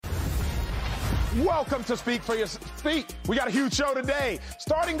Welcome to Speak for Your Speak. We got a huge show today.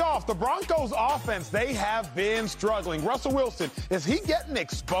 Starting off, the Broncos offense, they have been struggling. Russell Wilson, is he getting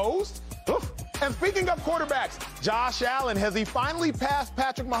exposed? Oof. And speaking of quarterbacks, Josh Allen, has he finally passed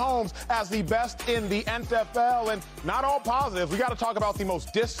Patrick Mahomes as the best in the NFL? And not all positive. We got to talk about the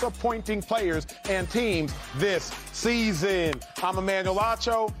most disappointing players and teams this season. I'm Emmanuel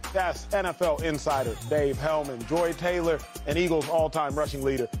Acho. That's NFL insider Dave Hellman, Joy Taylor, and Eagles all-time rushing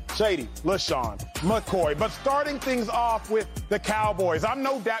leader Shady LaShawn McCoy. But starting things off with the Cowboys. I'm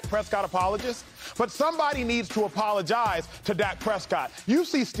no Dak Prescott apologist, but somebody needs to apologize to Dak Prescott. You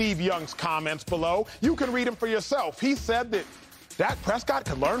see Steve Young's comments below. You can read them for yourself. He said that Dak Prescott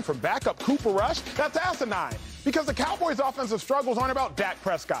could learn from backup Cooper Rush. That's asinine, because the Cowboys' offensive struggles aren't about Dak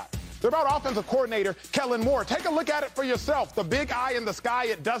Prescott. They're about offensive coordinator Kellen Moore. Take a look at it for yourself. The big eye in the sky,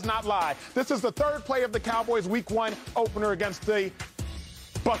 it does not lie. This is the third play of the Cowboys' Week 1 opener against the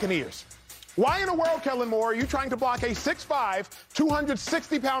Buccaneers. Why in the world, Kellen Moore, are you trying to block a 6'5",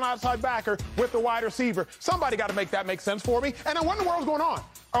 260-pound outside backer with the wide receiver? Somebody got to make that make sense for me. And then what in the world's going on?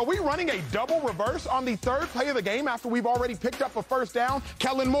 Are we running a double reverse on the third play of the game after we've already picked up a first down?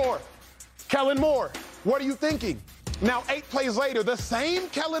 Kellen Moore, what are you thinking? Now, 8 plays later, the same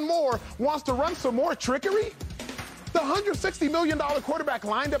Kellen Moore wants to run some more trickery? The $160 million quarterback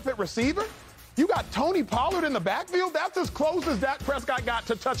lined up at receiver? You got Tony Pollard in the backfield? That's as close as Dak Prescott got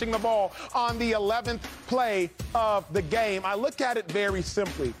to touching the ball on the 11th play of the game. I look at it very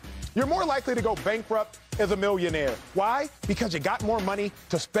simply. You're more likely to go bankrupt as a millionaire. Why? Because you got more money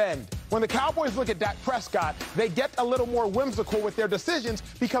to spend. When the Cowboys look at Dak Prescott, they get a little more whimsical with their decisions,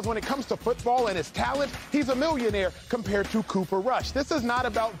 because when it comes to football and his talent, he's a millionaire compared to Cooper Rush. This is not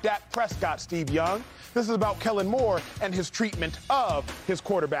about Dak Prescott, Steve Young. This is about Kellen Moore and his treatment of his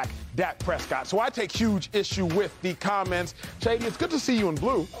quarterback, Dak Prescott. So I take huge issue with the comments. Shady, it's good to see you in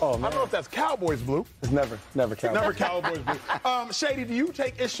blue. Oh, man. I don't know if that's Cowboys blue. It's never Cowboys. Never Cowboys blue. Shady, do you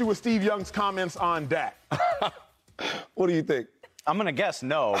take issue with Steve Young's comments on Dak? What do you think? I'm going to guess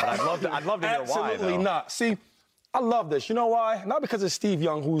no, but I'd love to hear why, Absolutely not. See, I love this. You know why? Not because it's Steve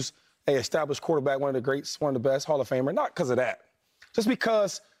Young, who's an established quarterback, one of the greats, one of the best, Hall of Famer. Not because of that. Just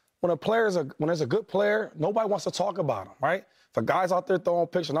because when there's a good player, nobody wants to talk about him, right? If a guy's out there throwing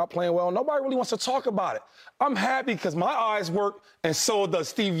pictures, not playing well, nobody really wants to talk about it. I'm happy because my eyes work, and so does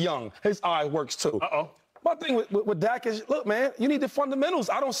Steve Young. His eye works too. My thing with Dak is, look, man, you need the fundamentals.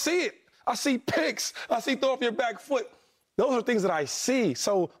 I don't see it. I see picks. I see throw off your back foot. Those are things that I see.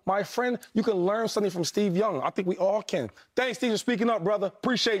 So, my friend, you can learn something from Steve Young. I think we all can. Thanks, Steve, for speaking up, brother.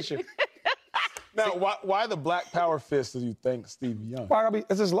 Appreciate you. Now, why the black power fist do you think Steve Young?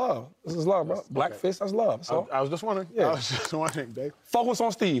 It's his love. It's his love, bro. Black fist, that's love. So I was just wondering. Yeah. I was just wondering, Dave. Focus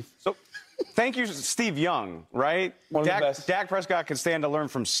on Steve. So, thank you, Steve Young, right? One of the best. Dak Prescott can stand to learn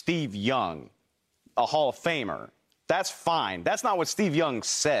from Steve Young, a Hall of Famer. That's fine. That's not what Steve Young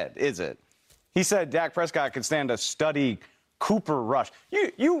said, is it? He said Dak Prescott could stand to study Cooper Rush.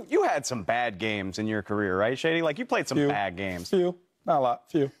 You had some bad games in your career, right, Shady? Like, you played some bad games. Few. Not a lot.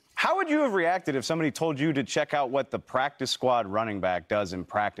 Few. How would you have reacted if somebody told you to check out what the practice squad running back does in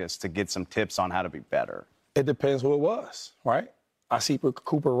practice to get some tips on how to be better? It depends who it was, right? I see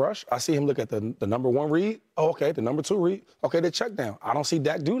Cooper Rush. I see him look at the number 1 read. Oh, okay, the number 2 read. Okay, the check down. I don't see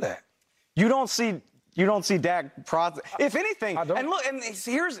Dak do that. You don't see Dak if anything. I don't. And look, and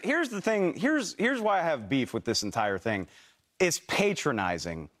here's the thing. Here's why I have beef with this entire thing. It's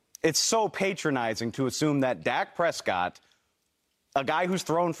patronizing. It's so patronizing to assume that Dak Prescott, a guy who's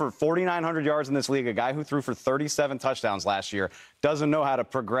thrown for 4,900 yards in this league, a guy who threw for 37 touchdowns last year, doesn't know how to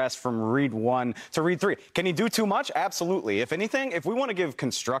progress from read 1 to read 3. Can he do too much? Absolutely. If anything, if we want to give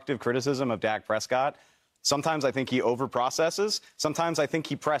constructive criticism of Dak Prescott, sometimes I think he overprocesses. Sometimes I think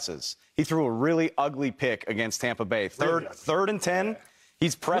he presses. He threw a really ugly pick against Tampa Bay. Third and 10,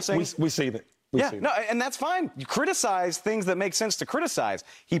 he's pressing. We see that. And that's fine. You criticize things that make sense to criticize.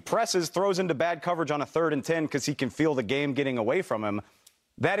 He presses, throws into bad coverage on a 3rd and 10 because he can feel the game getting away from him.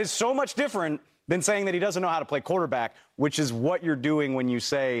 That is so much different than saying that he doesn't know how to play quarterback, which is what you're doing when you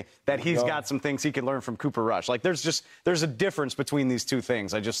say that he's got some things he can learn from Cooper Rush. Like, there's a difference between these two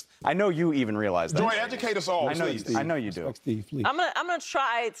things. I know you even realize that. Joy, educate us all. I know you do. Steve, please. I'm gonna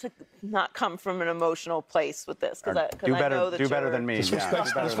try to not come from an emotional place with this, because I know that do better than me.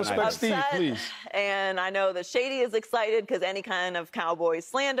 Disrespect Steve, please. And I know that Shady is excited because any kind of Cowboy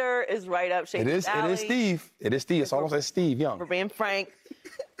slander is right up Shady's alley. It is Steve. It is Steve. It's almost like Steve Young. For being frank.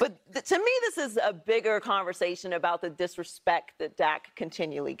 But to me, this is a bigger conversation about the disrespect that Dak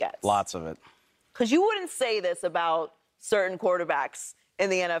continually gets. Lots of it. Because you wouldn't say this about certain quarterbacks in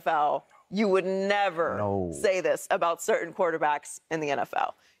the NFL you would never say this about certain quarterbacks in the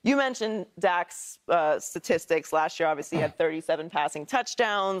NFL. You mentioned Dak's statistics. Last year, obviously, he had 37 passing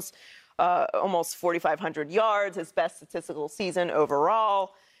touchdowns, almost 4,500 yards, his best statistical season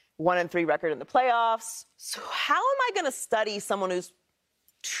overall, 1-3 record in the playoffs. So how am I going to study someone who's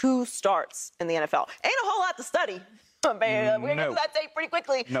 2 starts in the NFL? Ain't a whole lot to study. We're going to get to that tape pretty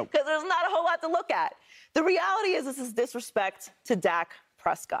quickly because there's not a whole lot to look at. The reality is this is disrespect to Dak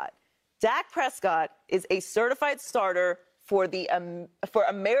Prescott. Dak Prescott is a certified starter for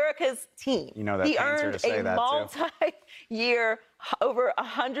America's team. You know that he pains her earned to say a that, too. multi-year, over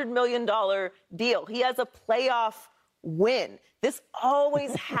 $100 million deal. He has a playoff win. This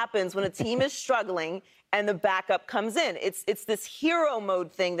always happens when a team is struggling and the backup comes in. It's this hero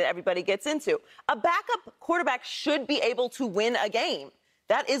mode thing that everybody gets into. A backup quarterback should be able to win a game.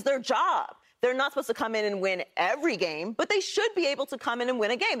 That is their job. They're not supposed to come in and win every game, but they should be able to come in and win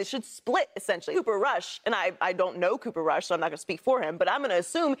a game. They should split, essentially. Cooper Rush, and I don't know Cooper Rush, so I'm not going to speak for him, but I'm going to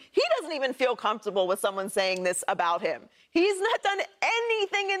assume he doesn't even feel comfortable with someone saying this about him. He's not done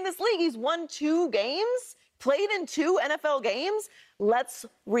anything in this league. He's won 2 games, played in 2 NFL games. Let's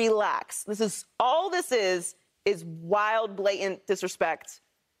relax. All this is wild, blatant disrespect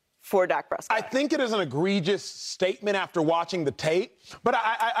for Dak Prescott. I think it is an egregious statement after watching the tape, but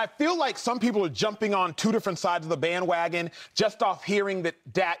I feel like some people are jumping on 2 different sides of the bandwagon just off hearing that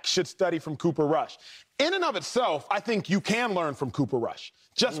Dak should study from Cooper Rush. In and of itself, I think you can learn from Cooper Rush,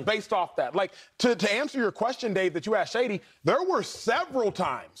 just based off that. Like, to answer your question, Dave, that you asked Shady, there were several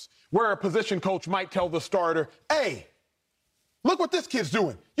times where a position coach might tell the starter, hey, look what this kid's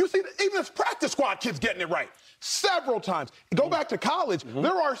doing. You see, even this practice squad kid's getting it right. Several times. Go back to college,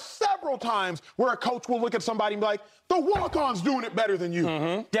 there are several times where a coach will look at somebody and be like, the walk-on's doing it better than you.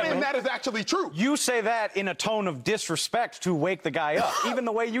 And that is actually true. You say that in a tone of disrespect to wake the guy up, even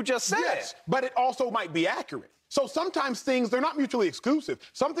the way you just said Yes, it. but it also might be accurate. So sometimes they're not mutually exclusive.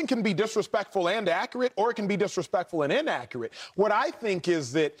 Something can be disrespectful and accurate, or it can be disrespectful and inaccurate. What I think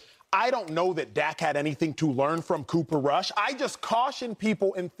is that I don't know that Dak had anything to learn from Cooper Rush. I just caution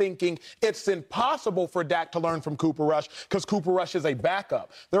people in thinking it's impossible for Dak to learn from Cooper Rush because Cooper Rush is a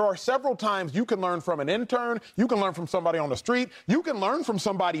backup. There are several times you can learn from an intern, you can learn from somebody on the street, you can learn from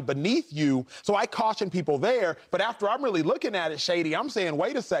somebody beneath you. So I caution people there. But after I'm really looking at it, Shady, I'm saying,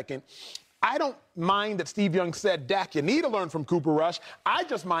 wait a second. I don't mind that Steve Young said, Dak, you need to learn from Cooper Rush. I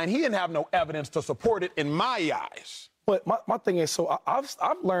just mind he didn't have no evidence to support it in my eyes. But my thing is, so I've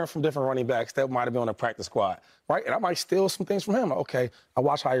learned from different running backs that might have been on the practice squad, right? And I might steal some things from him. Okay, I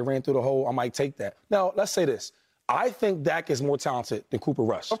watched how he ran through the hole. I might take that. Now, let's say this. I think Dak is more talented than Cooper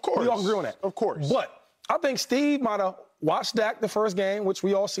Rush. Of course. We all agree on that. Of course. But I think Steve might have watched Dak the first game, which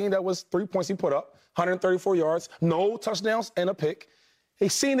we all seen that was 3 points he put up, 134 yards, no touchdowns and a pick.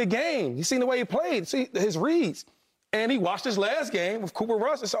 He's seen the game. He's seen the way he played, see his reads. And he watched his last game with Cooper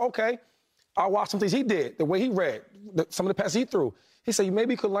Rush and said, okay, I watched some things he did, the way he read, some of the passes he threw. He said,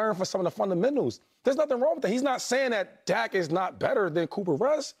 maybe you could learn from some of the fundamentals. There's nothing wrong with that. He's not saying that Dak is not better than Cooper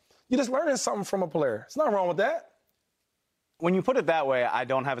Rush. You're just learning something from a player. There's nothing wrong with that. When you put it that way, I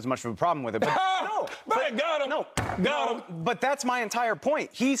don't have as much of a problem with it. But Got him. But that's my entire point.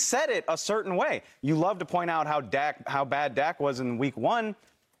 He said it a certain way. You love to point out how bad Dak was in week 1.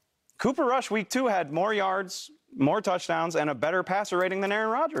 Cooper Rush, week 2, had more yards, more touchdowns, and a better passer rating than Aaron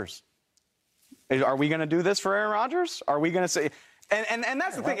Rodgers. Are we going to do this for Aaron Rodgers? Are we going to say? And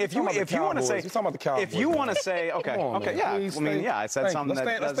that's the thing. If you want to say, if you want to say, okay, yeah. I mean, yeah, I said something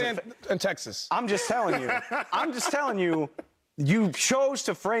let's stay in Texas. I'm just telling you. You chose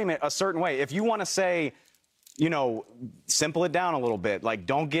to frame it a certain way. If you want to say, simple it down a little bit. Like,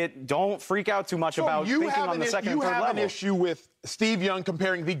 don't freak out too much about thinking on the second and third level. You have an issue with Steve Young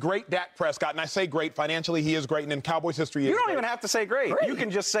comparing the great Dak Prescott, and I say great, financially he is great, and in Cowboys history he is You don't great. even have to say great. You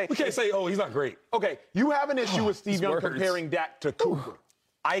can just say. We can't say, he's not great. Okay, you have an issue with Steve Young comparing Dak to Cooper.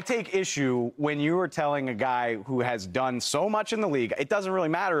 I take issue when you are telling a guy who has done so much in the league, it doesn't really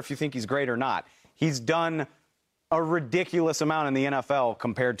matter if you think he's great or not. He's done a ridiculous amount in the NFL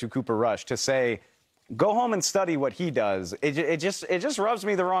compared to Cooper Rush, to say, go home and study what he does. It just rubs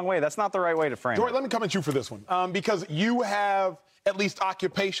me the wrong way. That's not the right way to frame Jordan, it. let me come at you for this one, because you have, at least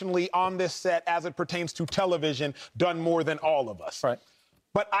occupationally on this set, as it pertains to television, done more than all of us. Right.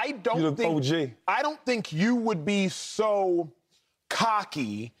 But I don't think you would be so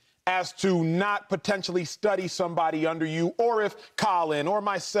cocky as to not potentially study somebody under you, or if Colin or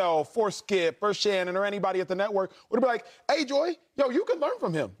myself or Skip or Shannon or anybody at the network would be like, hey, Joy, yo, you can learn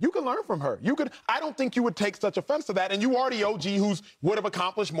from him. You can learn from her. I don't think you would take such offense to that. And you are the OG who's would have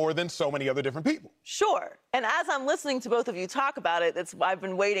accomplished more than so many other different people. Sure. And as I'm listening to both of you talk about it, I've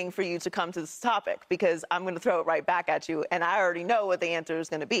been waiting for you to come to this topic because I'm going to throw it right back at you. And I already know what the answer is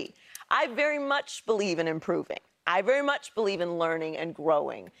going to be. I very much believe in improving. I very much believe in learning and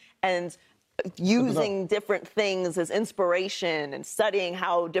growing and using different things as inspiration and studying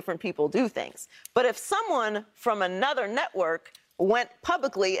how different people do things. But if someone from another network went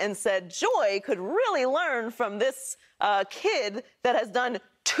publicly and said Joy could really learn from this kid that has done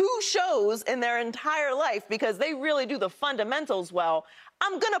 2 shows in their entire life because they really do the fundamentals well,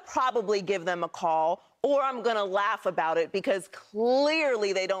 I'm going to probably give them a call or I'm going to laugh about it because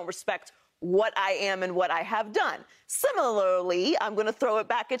clearly they don't respect what I am and what I have done. Similarly, I'm going to throw it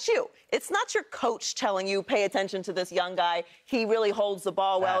back at you. It's not your coach telling you, pay attention to this young guy. He really holds the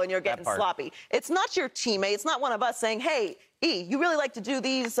ball well and you're getting sloppy. It's not your teammate. It's not one of us saying, hey, E, you really like to do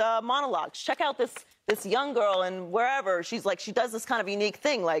these monologues. Check out this young girl and wherever. She does this kind of unique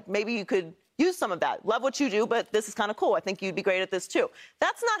thing. Like maybe you could use some of that. Love what you do, but this is kind of cool. I think you'd be great at this too.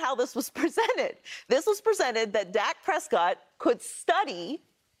 That's not how this was presented. This was presented that Dak Prescott could study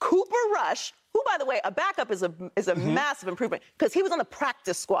Cooper Rush, who, by the way, a backup is a massive improvement because he was on the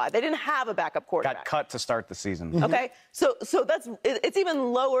practice squad. They didn't have a backup quarterback. Got cut to start the season. Okay, so it's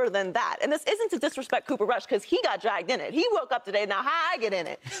even lower than that. And this isn't to disrespect Cooper Rush because he got dragged in it. He woke up today. Now, how I get in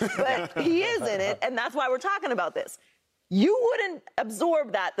it, but he is in it, and that's why we're talking about this. You wouldn't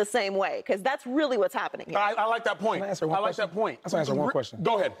absorb that the same way because that's really what's happening here. I like that point. Can I answer one question? That point. Let's answer one question.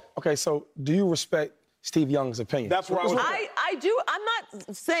 Go ahead. Okay, so do you respect Steve Young's opinion? That's where I was. I do. I'm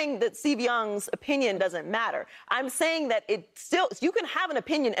not saying that Steve Young's opinion doesn't matter. I'm saying that you can have an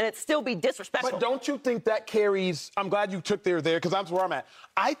opinion and it still be disrespectful. But don't you think that carries, I'm glad you took there because that's where I'm at.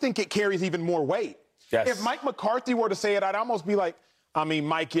 I think it carries even more weight. Yes. If Mike McCarthy were to say it, I'd almost be like, I mean,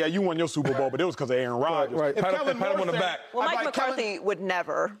 Mike, yeah, you won your Super Bowl, but it was because of Aaron Rodgers. Right. If Pat Kellen him Moore on the said, back. Well, Mike McCarthy would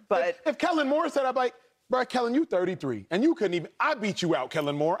never, but... If Kellen Moore said, I'd be like, bro, Kellen, you 33, and you couldn't even, I beat you out,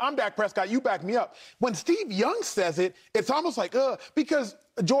 Kellen Moore. I'm Dak Prescott, you back me up. When Steve Young says it, it's almost like, because,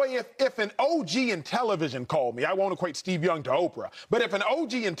 Joy, if an OG in television called me, I won't equate Steve Young to Oprah, but if an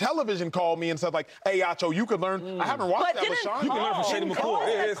OG in television called me and said, like, hey, Acho, you could learn, I haven't watched that with Sean. You can learn from Shady McCoy.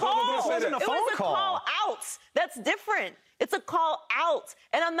 It wasn't a call out. That's different. It's a call out.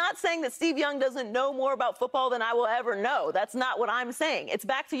 And I'm not saying that Steve Young doesn't know more about football than I will ever know. That's not what I'm saying. It's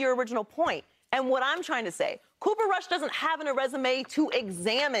back to your original point. And what I'm trying to say, Cooper Rush doesn't have a resume to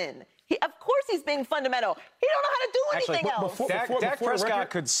examine. Of course he's being fundamental. He don't know how to do anything else. Dak Prescott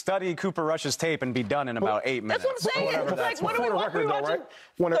could study Cooper Rush's tape and be done in about 8 minutes. That's what I'm saying. It's like, what are we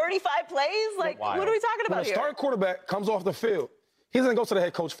watching? 35 plays? Like, what are we talking about here? When a starting quarterback comes off the field, he doesn't go to the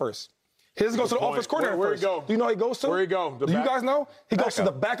head coach first. He doesn't go to the offense coordinator Where first. he go? Do you know who he goes to? Where he go? Do you guys know? He goes to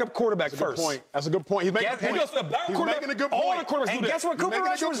the backup quarterback first. Good point. That's a good point. He's making a point. He goes to the backup quarterback. Making a good point. All the quarterbacks And do guess that. what Cooper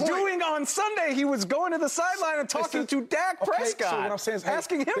Rush was doing on Sunday? He was going to the sideline and talking to Dak Prescott. So what I'm saying is,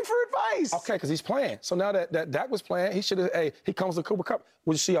 asking him for advice. Okay, because he's playing. So now that Dak was playing, he should have, he comes to Cooper Kupp.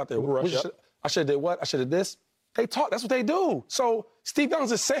 What'd you see out there? I should have did what? I should have this. They talk. That's what they do. So Steve Young's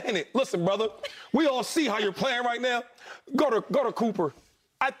just saying it. Listen, brother, we all see how you're playing right now. Go to Cooper.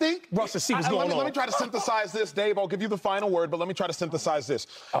 I think Russ, to see what's going on. Let me try to synthesize this, Dave. I'll give you the final word, but let me try to synthesize this.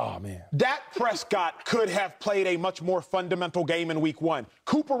 Oh, man. Dak Prescott could have played a much more fundamental game in week 1.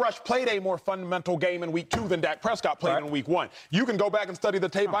 Cooper Rush played a more fundamental game in week 2 than Dak Prescott played in week 1. You can go back and study the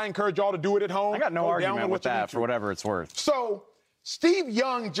tape. I encourage y'all to do it at home. I got no argument with that for whatever it's worth. So Steve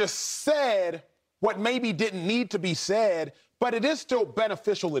Young just said what maybe didn't need to be said, but it is still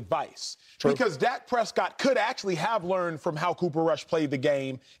beneficial advice. True. Because Dak Prescott could actually have learned from how Cooper Rush played the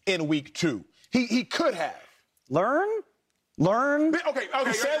game in week 2. He could have. Learn? Okay.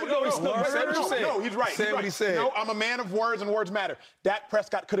 He said what he said. No, he's right. Said what he said. No, I'm a man of words, and words matter. Dak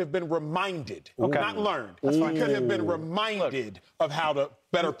Prescott could have been reminded, not learned. He could have been reminded of how to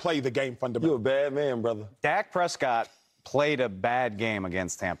better play the game fundamentally. You're a bad man, brother. Dak Prescott played a bad game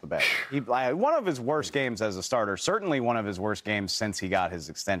against Tampa Bay. One of his worst games as a starter, certainly one of his worst games since he got his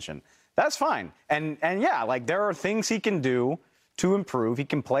extension. That's fine. And yeah, like there are things he can do to improve. He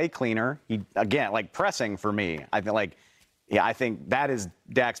can play cleaner. Again, like pressing for me. I think that is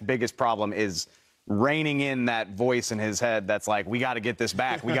Dak's biggest problem is reining in that voice in his head that's like, we got to get this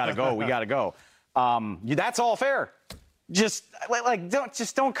back. We got to go. We got to go. That's all fair. Just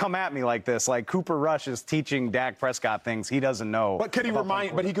don't come at me like this. Like Cooper Rush is teaching Dak Prescott things he doesn't know. But could he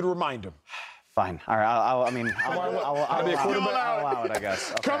remind? But he could remind him. Fine. All right. I'll allow it, I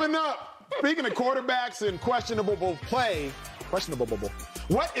guess. Okay. Coming up, speaking of quarterbacks and questionable play,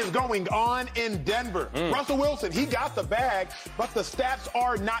 what is going on in Denver? Russell Wilson, he got the bag, but the stats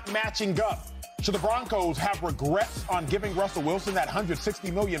are not matching up. Should the Broncos have regrets on giving Russell Wilson that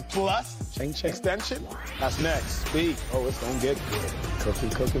 $160 million plus extension? That's next. Speak. Oh, it's going to get good.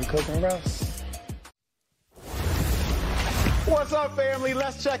 Cooking, Russ. What's up, family?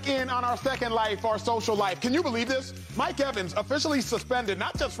 Let's check in on our second life, our social life. Can you believe this? Mike Evans officially suspended,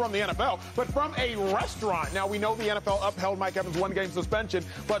 not just from the NFL, but from a restaurant. Now, we know the NFL upheld Mike Evans' one-game suspension,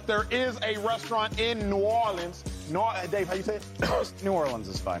 but there is a restaurant in New Orleans. Dave, how you say it? New Orleans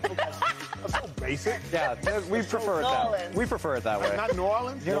is fine. That's so basic. Yeah, we prefer it that way. We prefer it that way. Not New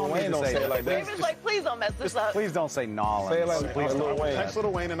Orleans? You don't need to say it like that. David's like, please don't mess this up. Please don't say Nolans. Say it like Lil Wayne. Text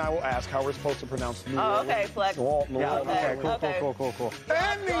Lil Wayne and I will ask how we're supposed to pronounce New Orleans. Okay, Flex. Cool.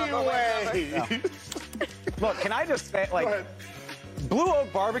 Anyway. Look, can I just say, like, Blue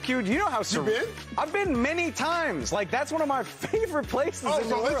Oak Barbecue, do you know how... You been? I've been many times. Like, that's one of my favorite places in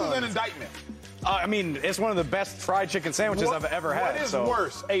New Orleans. This is an indictment. I mean, it's one of the best fried chicken sandwiches I've ever had. What is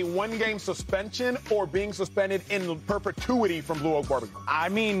worse, a one-game suspension or being suspended in perpetuity from Blue Oak Barbecue? I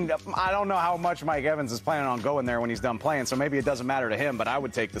mean, I don't know how much Mike Evans is planning on going there when he's done playing, so maybe it doesn't matter to him, but I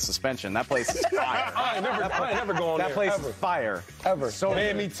would take the suspension. That place is fire. I ain't never going there. That place is fire. Ever. So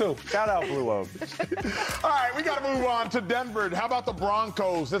man, me too. Shout out Blue Oak. All right, we got to move on to Denver. How about the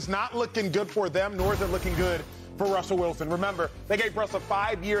Broncos? It's not looking good for them, nor is it looking good for Russell Wilson. Remember, they gave Russ a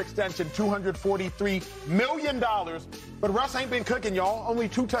 5-year extension, $243 million. But Russ ain't been cooking, y'all. Only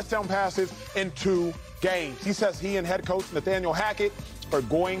 2 touchdown passes in 2 games. He says he and head coach Nathaniel Hackett are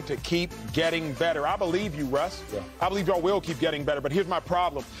going to keep getting better. I believe you, Russ. Yeah. I believe y'all will keep getting better. But here's my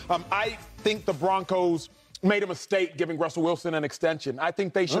problem. I think the Broncos made a mistake giving Russell Wilson an extension. I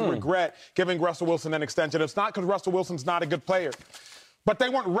think they should regret giving Russell Wilson an extension. It's not because Russell Wilson's not a good player, but they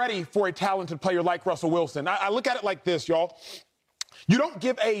weren't ready for a talented player like Russell Wilson. I look at it like this, y'all. You don't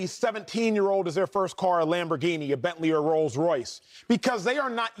give a 17-year-old as their first car a Lamborghini, a Bentley, or a Rolls Royce because they are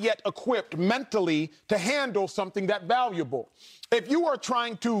not yet equipped mentally to handle something that valuable. If you are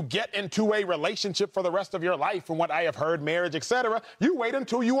trying to get into a relationship for the rest of your life, from what I have heard, marriage, etc., you wait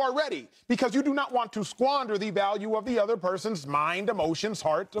until you are ready because you do not want to squander the value of the other person's mind, emotions,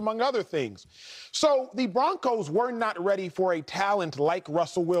 heart, among other things. So the Broncos were not ready for a talent like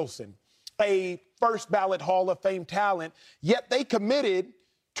Russell Wilson, a first ballot Hall of Fame talent, yet they committed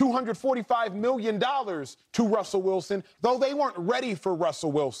 $245 million to Russell Wilson, though they weren't ready for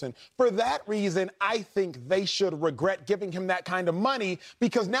Russell Wilson. For that reason, I think they should regret giving him that kind of money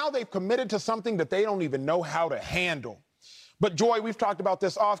because now they've committed to something that they don't even know how to handle. But, Joy, we've talked about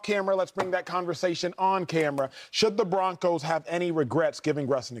this off camera. Let's bring that conversation on camera. Should the Broncos have any regrets giving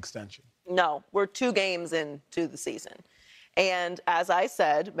Russ an extension? No. We're 2 games into the season. And as I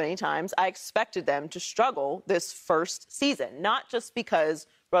said many times, I expected them to struggle this first season, not just because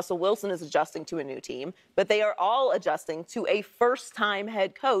Russell Wilson is adjusting to a new team, but they are all adjusting to a first-time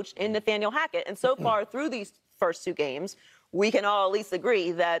head coach in Nathaniel Hackett. And so far through these first 2 games, we can all at least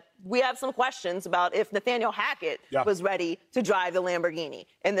agree that we have some questions about if Nathaniel Hackett was ready to drive the Lamborghini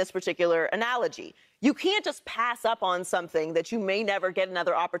in this particular analogy. You can't just pass up on something that you may never get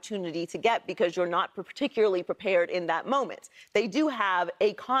another opportunity to get because you're not particularly prepared in that moment. They do have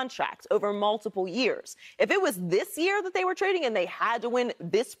a contract over multiple years. If it was this year that they were trading and they had to win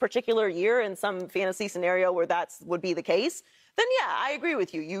this particular year in some fantasy scenario where that would be the case, then yeah, I agree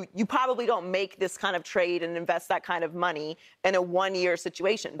with you. You probably don't make this kind of trade and invest that kind of money in a 1-year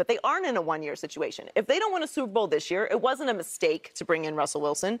situation. But they aren't in a 1-year situation. If they don't win a Super Bowl this year, it wasn't a mistake to bring in Russell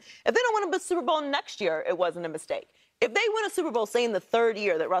Wilson. If they don't win a Super Bowl next year, it wasn't a mistake. If they win a Super Bowl, say in the 3rd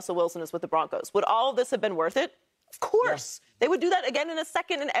year that Russell Wilson is with the Broncos, would all of this have been worth it? Of course. Yeah. They would do that again in a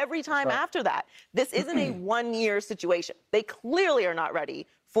second and every time after that. This isn't a 1-year situation. They clearly are not ready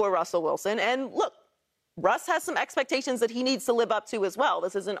for Russell Wilson. And look, Russ has some expectations that he needs to live up to as well.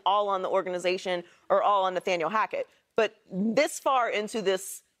 This isn't all on the organization or all on Nathaniel Hackett. But this far into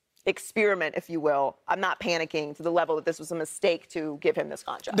this experiment, if you will, I'm not panicking to the level that this was a mistake to give him this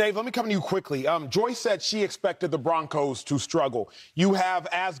contract. Dave, let me come to you quickly. Joy said she expected the Broncos to struggle. You have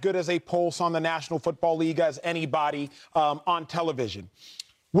as good as a pulse on the National Football League as anybody on television.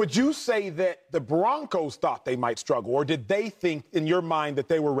 Would you say that the Broncos thought they might struggle, or did they think in your mind that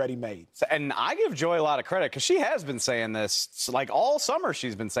they were ready-made? And I give Joy a lot of credit because she has been saying this, like all summer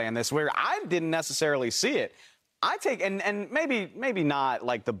she's been saying this, where I didn't necessarily see it. I take, and maybe not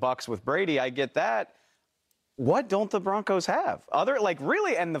like the Bucs with Brady, I get that. What don't the Broncos have?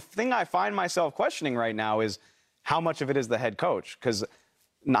 Really, and the thing I find myself questioning right now is how much of it is the head coach? Because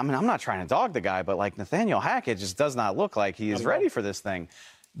I mean, I'm not trying to dog the guy, but like Nathaniel Hackett just does not look like he is ready for this thing.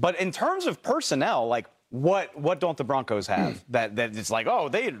 But in terms of personnel, like what don't the Broncos have that it's like, oh,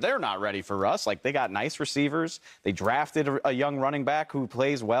 they're not ready for Russ? Like, they got nice receivers. They drafted a young running back who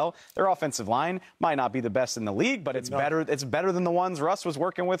plays well. Their offensive line might not be the best in the league, but it's better. It's better than the ones Russ was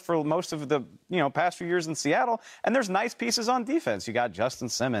working with for most of the past few years in Seattle. And there's nice pieces on defense. You got Justin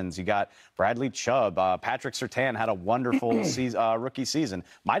Simmons. You got Bradley Chubb. Patrick Surtain had a wonderful rookie season.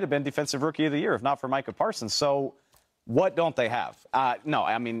 Might have been Defensive Rookie of the Year if not for Micah Parsons. So what don't they have? No,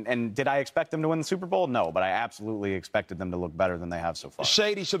 I mean, and did I expect them to win the Super Bowl? No, but I absolutely expected them to look better than they have so far.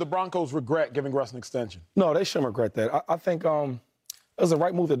 Shady, should the Broncos regret giving Russ an extension? No, they shouldn't regret that. I think it was the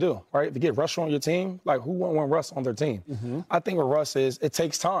right move to do, right? To get Russ on your team, like who wouldn't want Russ on their team? Mm-hmm. I think with Russ is it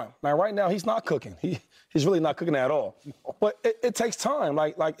takes time. Now, right now, he's not cooking. He's really not cooking at all. But it takes time.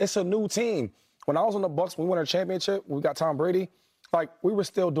 Like it's a new team. When I was on the Bucs, we won a championship. We got Tom Brady. Like, we were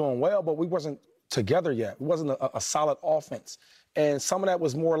still doing well, but we wasn't together yet. It wasn't a solid offense. And some of that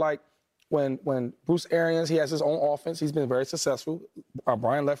was more like when Bruce Arians, he has his own offense. He's been very successful.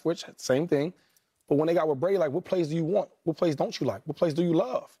 Brian Leftwich, same thing. But when they got with Brady, like, what plays do you want? What plays don't you like? What plays do you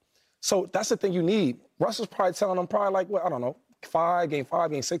love? So that's the thing you need. Russ is probably telling them like, well, I don't know, game 5,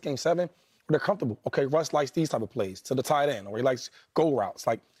 game 6, game 7, where they're comfortable. Okay, Russ likes these type of plays to the tight end, or he likes go routes.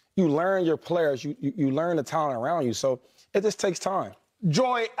 Like, you learn your players, you learn the talent around you. So it just takes time.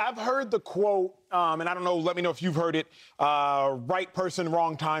 Joy, I've heard the quote, and I don't know, let me know if you've heard it, right person,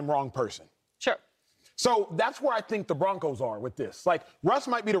 wrong time, wrong person. Sure. So that's where I think the Broncos are with this. Like, Russ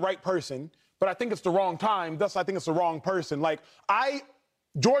might be the right person, but I think it's the wrong time, thus I think it's the wrong person. Like,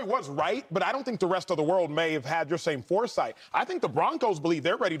 Joy was right, but I don't think the rest of the world may have had your same foresight. I think the Broncos believe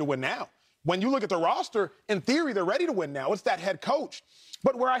they're ready to win now. When you look at the roster, in theory, they're ready to win now. It's that head coach.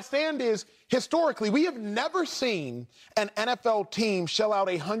 But where I stand is, historically, we have never seen an NFL team shell out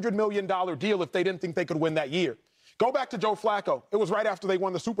a $100 million deal if they didn't think they could win that year. Go back to Joe Flacco. It was right after they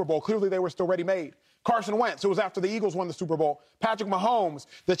won the Super Bowl. Clearly, they were still ready-made. Carson Wentz, it was after the Eagles won the Super Bowl. Patrick Mahomes,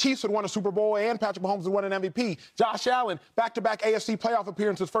 the Chiefs had won a Super Bowl, and Patrick Mahomes had won an MVP. Josh Allen, back-to-back AFC playoff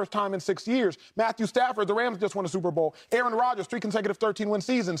appearances, first time in 6 years. Matthew Stafford, the Rams just won a Super Bowl. Aaron Rodgers, 3 consecutive 13-win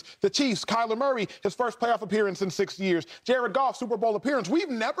seasons. The Chiefs, Kyler Murray, his first playoff appearance in 6 years. Jared Goff, Super Bowl appearance. We've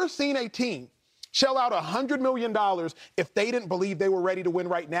never seen a team shell out $100 million if they didn't believe they were ready to win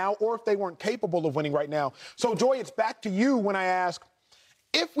right now, or if they weren't capable of winning right now. So, Joy, it's back to you when I ask,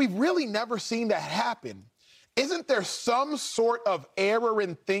 if we've really never seen that happen, isn't there some sort of error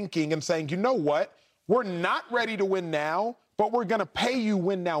in thinking and saying, you know what, we're not ready to win now, but we're going to pay you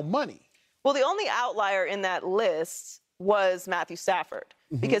win now money? Well, the only outlier in that list was Matthew Stafford,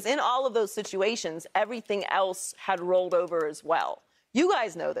 because in all of those situations, everything else had rolled over as well. You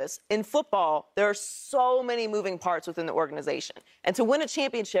guys know this. In football, there are so many moving parts within the organization. And to win a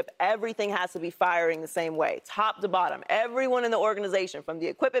championship, everything has to be firing the same way, top to bottom. Everyone in the organization, from the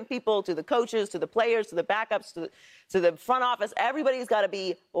equipment people to the coaches to the players to the backups to the front office, everybody's got to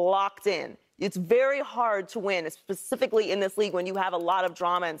be locked in. It's very hard to win, specifically in this league when you have a lot of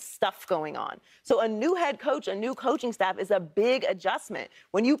drama and stuff going on. So a new head coach, a new coaching staff is a big adjustment.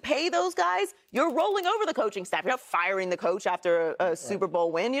 When you pay those guys, you're rolling over the coaching staff. You're not firing the coach after a Super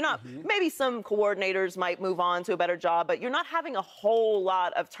Bowl win. You're not. Maybe some coordinators might move on to a better job, but you're not having a whole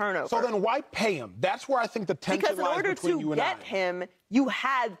lot of turnover. So then why pay him? That's where I think the tension lies between you and I. Because in order to get him, you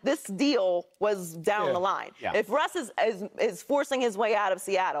had this deal was down the line. Yeah. If Russ is forcing his way out of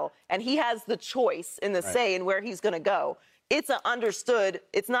Seattle and he has the choice in the say in where he's going to go, it's understood,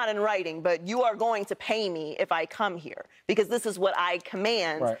 it's not in writing, but you are going to pay me if I come here because this is what I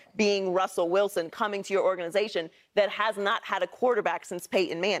command, being Russell Wilson coming to your organization that has not had a quarterback since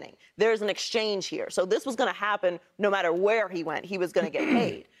Peyton Manning. There's an exchange here. So this was going to happen no matter where he went. He was going to get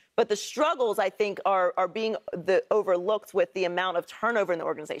paid. But the struggles, I think, are being overlooked with the amount of turnover in the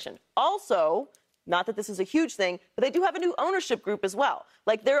organization. Also, not that this is a huge thing, but they do have a new ownership group as well.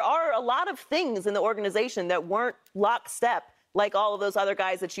 Like, there are a lot of things in the organization that weren't lockstep, like all of those other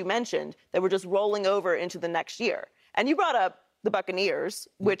guys that you mentioned, that were just rolling over into the next year. And you brought up the Buccaneers,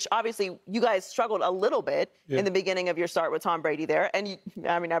 which obviously you guys struggled a little bit in the beginning of your start with Tom Brady there. And,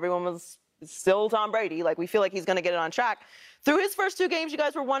 everyone was still Tom Brady. Like, we feel like he's going to get it on track. Through his first 2 games, you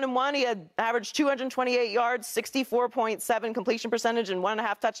guys were 1-1. He had averaged 228 yards, 64.7 completion percentage, and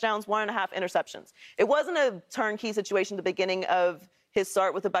 1.5 touchdowns, 1.5 interceptions. It wasn't a turnkey situation at the beginning of his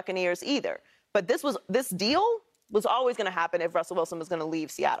start with the Buccaneers either. But this deal was always going to happen if Russell Wilson was going to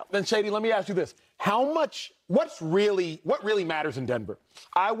leave Seattle. Then, Shady, let me ask you this. What really matters in Denver?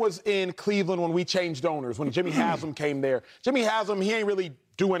 I was in Cleveland when we changed owners, when Jimmy Haslam came there. Jimmy Haslam, he ain't really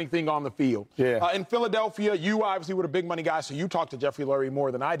do anything on the field. Yeah. In Philadelphia, you obviously were the big money guy, so you talked to Jeffrey Lurie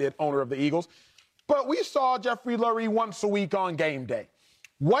more than I did, owner of the Eagles. But we saw Jeffrey Lurie once a week on game day.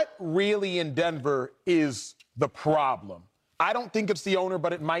 What really in Denver is the problem? I don't think it's the owner,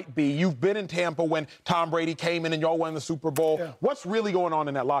 but it might be. You've been in Tampa when Tom Brady came in and y'all won the Super Bowl. Yeah. What's really going on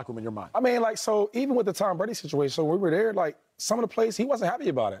in that locker room in your mind? I mean, so even with the Tom Brady situation, so when we were there, some of the plays, he wasn't happy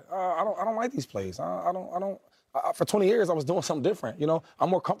about it. I don't like these plays. For 20 years, I was doing something different. I'm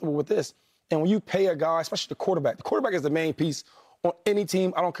more comfortable with this. And when you pay a guy, especially the quarterback is the main piece on any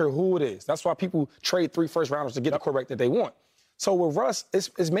team. I don't care who it is. That's why people trade 3 first-rounders to get the quarterback that they want. So with Russ,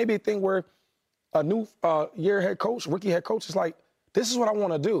 it's maybe a thing where a new rookie head coach is like, this is what I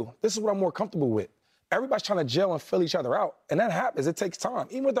want to do. This is what I'm more comfortable with. Everybody's trying to gel and fill each other out. And that happens. It takes time.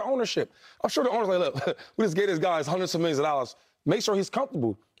 Even with the ownership. I'm sure the owner's like, look, we just gave this guy hundreds of millions of dollars. Make sure he's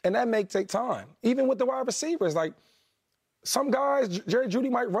comfortable. And that may take time. Even with the wide receivers, some guys, Jerry Jeudy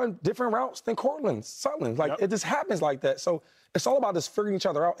might run different routes than Cortland Sutton. It just happens like that. So it's all about just figuring each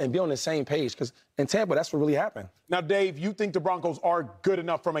other out and being on the same page, because in Tampa, that's what really happened. Now, Dave, you think the Broncos are good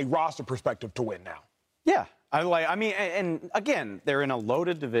enough from a roster perspective to win now? Yeah. And again, they're in a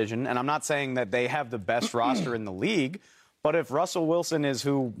loaded division, and I'm not saying that they have the best roster in the league, but if Russell Wilson is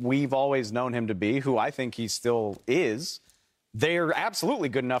who we've always known him to be, who I think he still is, they're absolutely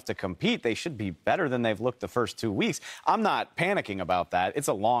good enough to compete. They should be better than they've looked the first 2 weeks. I'm not panicking about that. It's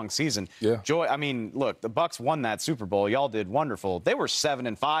a long season. Yeah. Look, the Bucs won that Super Bowl. Y'all did wonderful. They were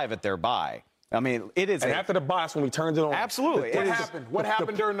 7-5 at their bye. It is. And after the bye, when we turned it on. Absolutely. What happened? What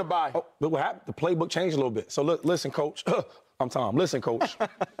happened during the bye? What happened? The playbook changed a little bit. So listen, Coach. I'm Tom. Listen, Coach.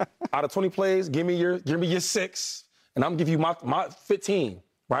 Out of 20 plays, give me your 6, and I'm gonna give you my 15.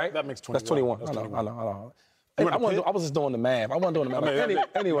 Right? That makes 21. That's 21. That's 21. I know. I was just doing the math. I wasn't doing the math.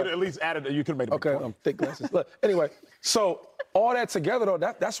 Anyway. You could at least added. You could have made it. Okay, thick glasses. Look, anyway, so all that together, though,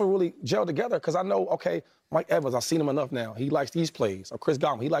 that's what really gelled together, because I know, okay, Mike Evans, I've seen him enough now. He likes these plays. Or Chris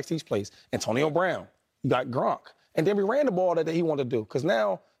Godwin, he likes these plays. Antonio Brown, you got Gronk. And then we ran the ball that he wanted to do. Because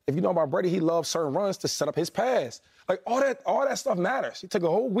now, if you know about Brady, he loves certain runs to set up his pass. All that stuff matters. He took a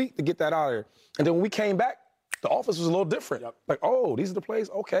whole week to get that out of there. And then when we came back, the offense was a little different. Yep. These are the plays?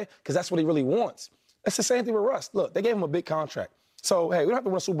 Okay, because that's what he really wants. It's the same thing with Russ. Look, they gave him a big contract. So, hey, we don't have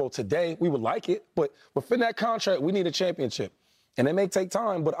to win a Super Bowl today. We would like it, but within that contract, we need a championship. And it may take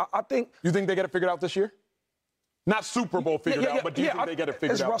time, but I think... You think they get it figured out this year? Not Super Bowl figured out, but do you think they get it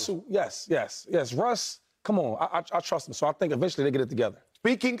figured out? Russell, yes. Russ, come on. I trust him, so I think eventually they get it together.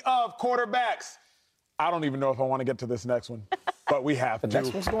 Speaking of quarterbacks, I don't even know if I want to get to this next one, but we have to. The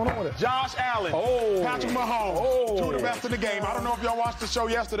next one's going on with it. Josh Allen, Patrick Mahomes, 2 of the best in the game. I don't know if y'all watched the show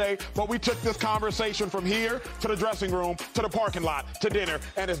yesterday, but we took this conversation from here to the dressing room, to the parking lot, to dinner,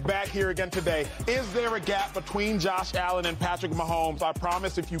 and it's back here again today. Is there a gap between Josh Allen and Patrick Mahomes? I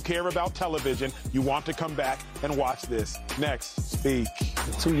promise if you care about television, you want to come back and watch this. Next, Speak.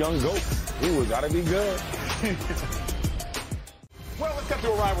 The 2 young goats. We got to be good. Well, let's get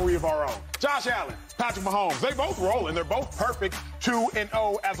to a rivalry of our own. Josh Allen, Patrick Mahomes, they both rolling. They're both perfect,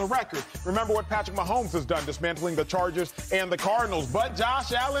 2-0 as a record. Remember what Patrick Mahomes has done, dismantling the Chargers and the Cardinals. But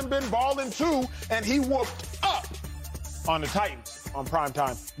Josh Allen been balling too, and he whooped up on the Titans on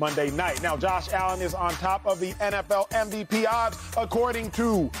primetime Monday night. Now, Josh Allen is on top of the NFL MVP odds, according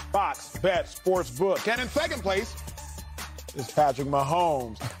to Fox Bet Sportsbook. And in second place is Patrick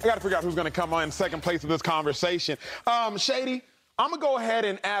Mahomes. I got to figure out who's going to come on in second place of this conversation. Shady, I'm going to go ahead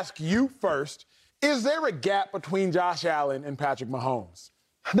and ask you first. Is there a gap between Josh Allen and Patrick Mahomes?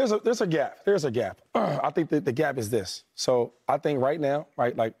 There's a gap. There's a gap. I think that the gap is this. So I think right now,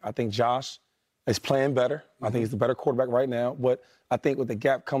 I think Josh is playing better. I think he's the better quarterback right now. But I think what the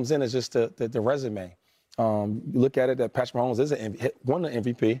gap comes in is just the resume. You look at it that Patrick Mahomes won the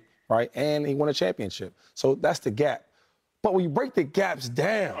MVP, right? And he won a championship. So that's the gap. But when you break the gaps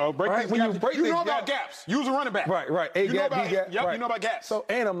down, you know about gaps. Use a running back. Right. A you gap, know about, B gap. Yep, right. You know about gaps. So,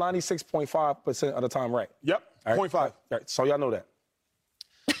 and I'm 96.5% of the time right. Yep, right? 0.5. All right, so y'all know that.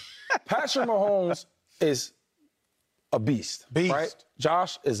 Patrick Mahomes is a beast. Right?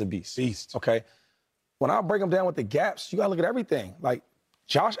 Josh is a beast. Okay? When I break them down with the gaps, you got to look at everything. Like,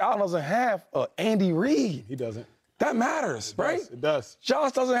 Josh Allen doesn't have Andy Reid. He doesn't. That matters, right? It does.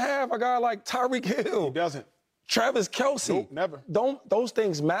 Josh doesn't have a guy like Tyreek Hill. He doesn't. Travis Kelce. Nope, never. Those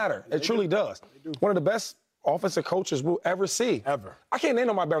things matter. It truly does. One of the best offensive coaches we'll ever see. Ever. I can't name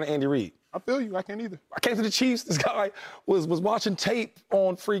nobody better than Andy Reid. I feel you. I can't either. I came to the Chiefs. This guy was watching tape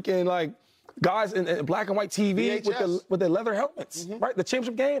on freaking guys in black and white TV VHS. with their leather helmets, right? The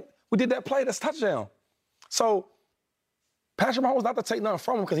championship game, we did that play, that's touchdown. So Patrick Mahomes not to take nothing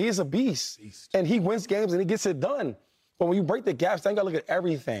from him because he is a beast. And he wins games and he gets it done. But when you break the gaps, then you got to look at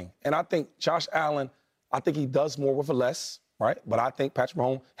everything. And I think Josh Allen, I think he does more with less, right? But I think Patrick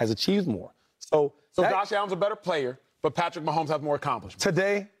Mahomes has achieved more. So Josh Allen's a better player, but Patrick Mahomes has more accomplishments.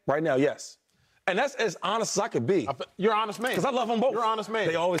 Today, right now, yes. And that's as honest as I could be. You're an honest man. Because I love them both. You're an honest man.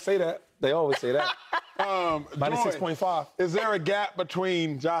 They always say that. 96.5. Is there a gap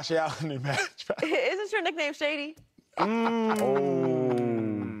between Josh Allen and Patrick? Is this your nickname, Shady? She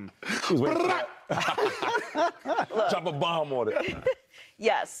was waiting for that. Drop a bomb on it.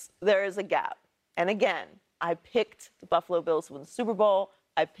 Yes, there is a gap. And again, I picked the Buffalo Bills to win the Super Bowl.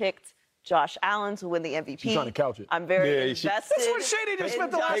 I picked Josh Allen to win the MVP. She's trying to couch it. I'm very invested. That's what Shady just spent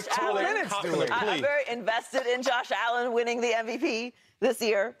the last 2 minutes doing. I'm very invested in Josh Allen winning the MVP this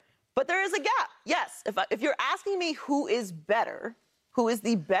year. But there is a gap. Yes, if you're asking me who is better, who is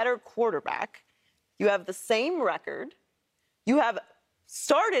the better quarterback, you have the same record. You have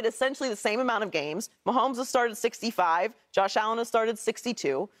started essentially the same amount of games. Mahomes has started 65. Josh Allen has started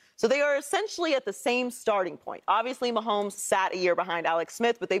 62. So they are essentially at the same starting point. Obviously, Mahomes sat a year behind Alex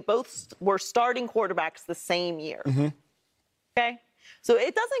Smith, but they both were starting quarterbacks the same year. Okay? So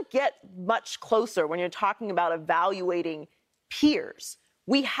it doesn't get much closer when you're talking about evaluating peers.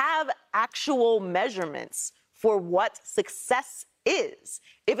 We have actual measurements for what success is.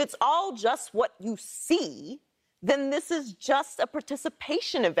 If it's all just what you see, then this is just a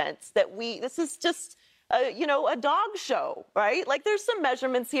participation event this is just a dog show, right? Like there's some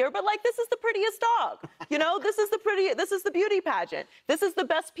measurements here, but like this is the prettiest dog. This is the beauty pageant. This is the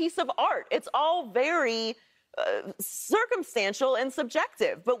best piece of art. It's all very circumstantial and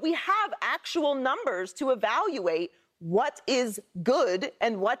subjective, but we have actual numbers to evaluate what is good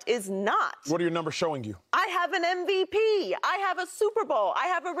and what is not. What are your numbers showing you? I have an MVP. I have a Super Bowl. I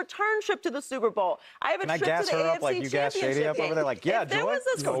have a return trip to the Super Bowl. I have a trip to the AFC Championship up like you gas Shady up over there? Like, yeah, Joy. You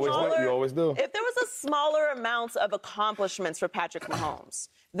always do. If there was a smaller amount of accomplishments for Patrick Mahomes,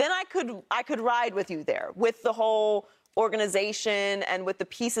 then I could ride with you there with the whole organization and with the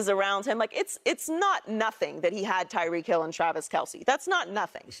pieces around him. Like it's not nothing that he had Tyreek Hill and Travis Kelce. That's not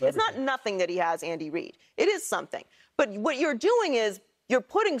nothing. It's not nothing that he has Andy Reid. It is something. But what you're doing is you're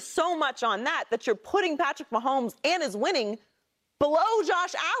putting so much on that you're putting Patrick Mahomes and his winning below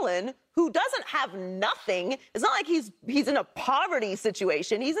Josh Allen, who doesn't have nothing. It's not like he's in a poverty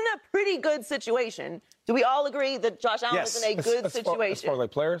situation. He's in a pretty good situation. Do we all agree that Josh Allen is in a good situation? As far as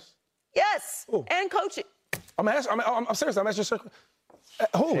like players? Yes. Ooh. And coaching. I'm serious. I'm asking you.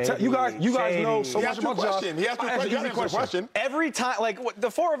 You guys know so much about Josh. He asked a question. Every time,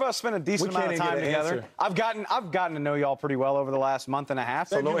 the four of us spent a decent amount of time together. I've gotten to know y'all pretty well over the last month and a half.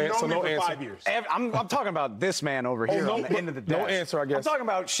 So no answer. 5 years. I'm talking about this man over here on the end of the desk. No answer, I guess. I'm talking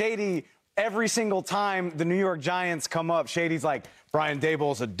about Shady. Every single time the New York Giants come up, Shady's like, Brian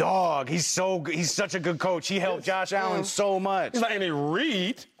Daboll's a dog. He's such a good coach. He helped Josh Allen so much. He's not Andy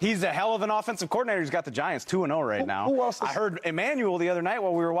Reid. He's a hell of an offensive coordinator. He's got the Giants 2-0 right now. Who else? I heard Emmanuel the other night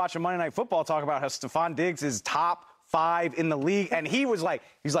while we were watching Monday Night Football talk about how Stephon Diggs is top 5 in the league, and he's like,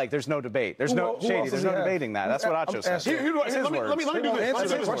 there's no debate. There's no debating that. That's what Acho says.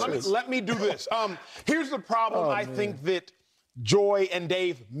 Let me do this. Here's the problem I think that Joy and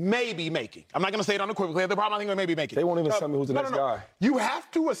Dave may be making. I'm not going to say it unequivocally. The problem I think they may be making. They won't even tell me who's the next guy. You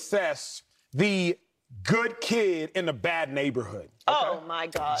have to assess the good kid in the bad neighborhood. Okay? Oh, my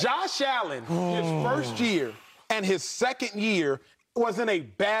God. Josh Allen, his first year and his second year was in a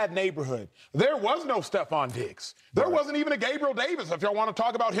bad neighborhood. There was no Stephon Diggs. There wasn't even a Gabriel Davis, if y'all want to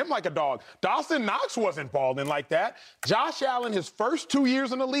talk about him like a dog. Dawson Knox wasn't balling like that. Josh Allen, his first 2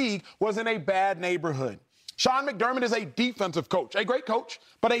 years in the league, was in a bad neighborhood. Sean McDermott is a defensive coach, a great coach,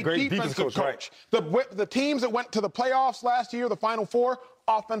 but a defensive coach. Right. The teams that went to the playoffs last year, the Final Four,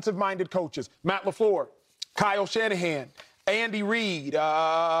 offensive-minded coaches. Matt LaFleur, Kyle Shanahan, Andy Reid, Zach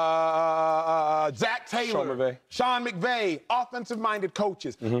Taylor, Sean McVay, offensive-minded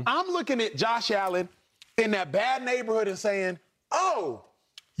coaches. I'm looking at Josh Allen in that bad neighborhood and saying, oh,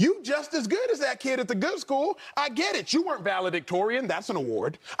 you just as good as that kid at the good school. I get it. You weren't valedictorian. That's an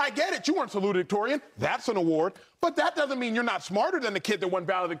award. I get it. You weren't salutatorian. That's an award. But that doesn't mean you're not smarter than the kid that won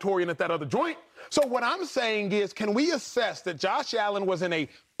valedictorian at that other joint. So what I'm saying is, can we assess that Josh Allen was in a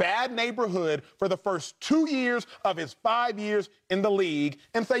bad neighborhood for the first 2 years of his 5 years in the league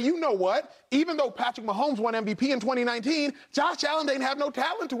and say, you know what? Even though Patrick Mahomes won MVP in 2019, Josh Allen didn't have no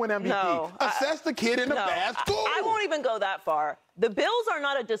talent to win MVP. No, Assess the kid in a bad school. I won't even go that far. The Bills are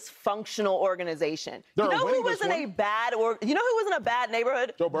not a dysfunctional organization. They're You know who winning was this in one. a bad you know who was in a bad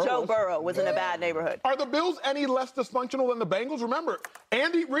neighborhood? Joe Burrow was in a bad neighborhood. Are the Bills any less dysfunctional than the Bengals? Remember,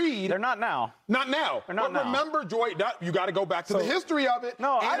 Andy Reid. They're not now. Not now. They're not but now. remember, Joy, you got to go back to the history of it.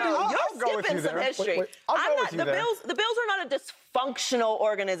 No, I Andy- know. You're I'll go with skipping you some there. history. Wait, I'll I'm go not, with you the there. Bills. The Bills are not a dysfunctional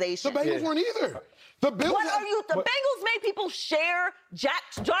organization. The Bengals weren't either. The Bills. What are you? The Bengals made people share jock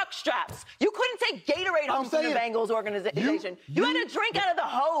straps. You couldn't take Gatorade home from the saying, Bengals organization. You had to drink out of the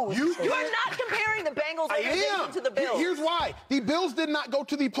hose. You are not comparing the Bengals I organization am. to the Bills. Here's why. The Bills did not go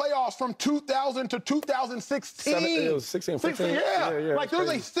to the playoffs from 2000 to 2016. It was 16, 15. Yeah. Yeah, Like, there's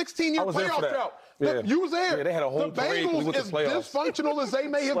a crazy. 16-year I was there for playoff that. drought. Yeah. You was there. Yeah, they had a whole The parade when we Bengals, went to as playoffs. dysfunctional as they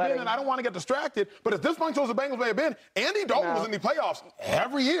may have been, and I don't want to get distracted, but as dysfunctional as the Bengals may have been, Andy Dalton was in the playoffs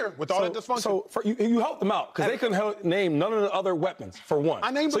every year with all that dysfunction. So you helped them out because they couldn't name none of the other weapons for one. I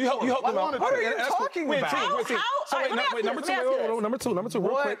named so you them helped four. them I out. wanted to. What are you That's cool. talking Wait, about? team, wait, team. How? So All right, wait, let me ask number you two, this, let me ask you wait, number two,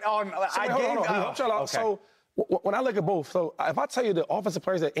 real What quick. on- So I wait, hold gave- on, help y'all out. okay. So when I look at both, so if I tell you the offensive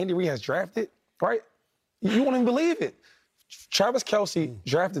players that Andy Reid has drafted, right, you won't even believe it. Travis Kelce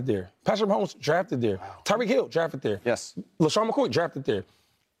drafted there. Patrick Mahomes drafted there. Tyreek Hill drafted there. Yes. LaShawn McCoy drafted there.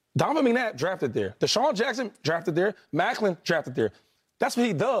 Donovan McNabb drafted there. Deshaun Jackson drafted there. Macklin drafted there. That's what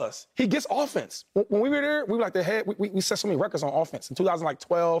he does. He gets offense. When we were there, we were like the head. We set so many records on offense in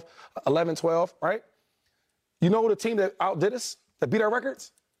 2012, 11, 12, right? You know the team that outdid us, that beat our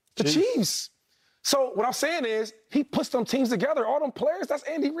records? The Chiefs. So what I'm saying is he puts them teams together. All them players, that's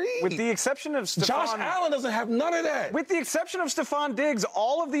Andy Reid. With the exception of Stephon, Josh Allen doesn't have none of that. With the exception of Stephon Diggs,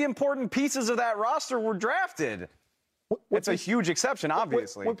 all of the important pieces of that roster were drafted. It's a huge exception,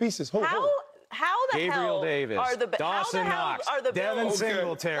 obviously. What pieces? Hold on. How the Gabriel hell Davis, are the Dawson how the hell Knox, are the Devin Bills?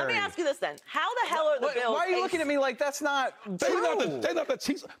 Singletary. Let me ask you this then: how the hell are the Bills? Why are you looking at me like that's not true? They're not the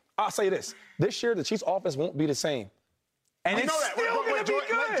Chiefs. I'll say this. This year, the Chiefs' offense won't be the same. And I it's know that. still Wait, going to be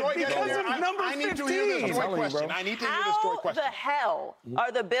Joy, let Joy good get in because there. of number 15. I need to hear this I'm Joy telling you, question. bro. I need to hear this Joy How question. the hell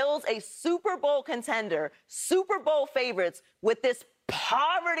are the Bills a Super Bowl contender, Super Bowl favorites with this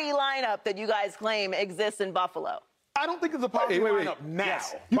poverty lineup that you guys claim exists in Buffalo? I don't think it's a poverty wait. lineup now.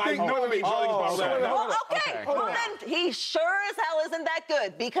 Yes. You By think no no means. Oh, So wait, Well, okay. Okay. Well, then he sure as hell isn't that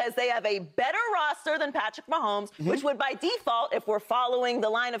good because they have a better roster than Patrick Mahomes, which would by default, if we're following the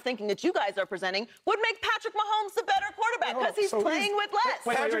line of thinking that you guys are presenting, would make Patrick Mahomes the better quarterback because he's So playing with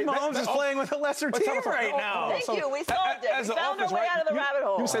less. Patrick Mahomes is playing with a lesser team right now. Thank you. We solved it. We found our way out of the rabbit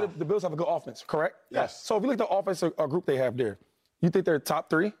hole. You say the Bills have a good offense, correct? Yes. So if you look at the offensive group they have there, you think they're top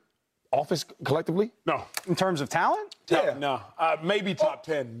three offense collectively? No. In terms of talent? Yeah. No. Maybe top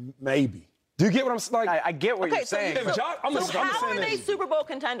 10. Maybe. Do you get what I'm saying? Like, I get what Okay, you're saying. If Josh- I'm so just how saying are they this. Super Bowl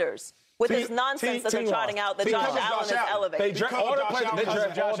contenders with this nonsense that they're team-wise. trotting out that Because Josh of Allen Josh is Allen. elevating? They draft Because all of their Josh players. Allen. They Because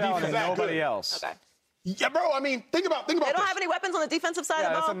draft of all Josh Allen and defense. nobody else. Okay. Yeah, bro. I mean, think about They this. don't have any weapons on the defensive side Yeah,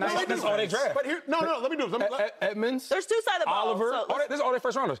 of the that's a ball. nice That's all they draft. But here, no. Let me do this. Edmonds. There's two sides of the ball. Oliver. so let's- This is all their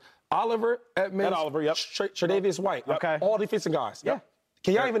first rounders. Oliver, Edmonds. And Oliver, yep. Tre'Davious White. Okay. All defensive guys. Yeah.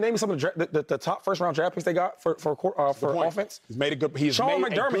 Can y'all even name me some of the top first round draft picks they got for Point. offense? He's made a good. He's Sean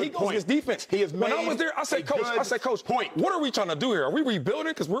made a McDermott, good he goes point. against defense. He has When I made was there, I a said, good Coach, point. what are we trying to do here? Are we rebuilding?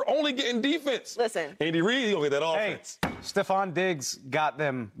 Because we're only getting defense. Listen. Andy Reid, he gonna get that Hey, offense. Stephon Diggs got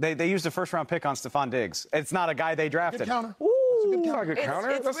them. They used a first-round pick on Stephon Diggs. It's not a guy they drafted. Good counter. It's not a good counter.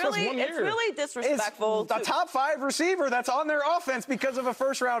 It's That's just really, 1 year. it's really disrespectful. It's a top 5 receiver that's on their offense because of a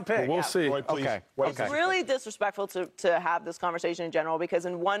first-round pick. We'll see. Joy, please. Okay. What Okay. is It's really disrespectful to have this conversation in general because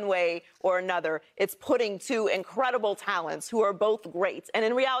in one way or another, it's putting two incredible talents who are both great. And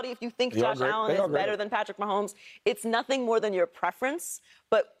in reality, if you think They are Josh great. Allen They is are great. better than Patrick Mahomes, it's nothing more than your preference.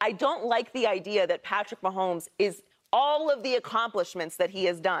 But I don't like the idea that Patrick Mahomes is all of the accomplishments that he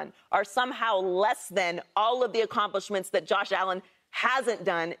has done are somehow less than all of the accomplishments that Josh Allen hasn't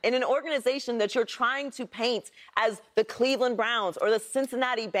done in an organization that you're trying to paint as the Cleveland Browns or the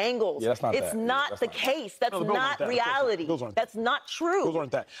Cincinnati Bengals. Yeah, that's not it's that. Yeah, not that's the not that. case. That's No, the Bills aren't not that. Of course not. reality. Bills aren't That's not true. Those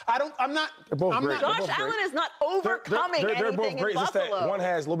aren't that. I'm not. They're both I'm great. not. Josh both Allen great. is not overcoming They're both anything great. in It's just Buffalo. that one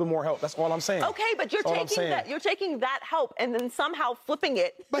has a little bit more help. That's all I'm saying. Okay, but you're That's all I'm taking saying. that. You're taking that help and then somehow flipping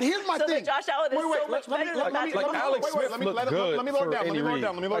it. But here's my so thing. that Josh Allen is so much better than Patrick Like Mahomes. Alex Smith Let me looked lower good it down. for Let me Andy lower it Reid.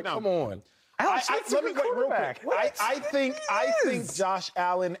 down. Let me lower it Like, down. come on. Alex Smith's a let me good wait real quarterback. quick. I think Josh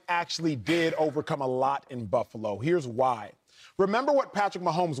Allen actually did overcome a lot in Buffalo. Here's why. remember what Patrick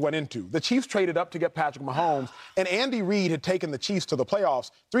Mahomes went into. The Chiefs traded up to get Patrick Mahomes, and Andy Reid had taken the Chiefs to the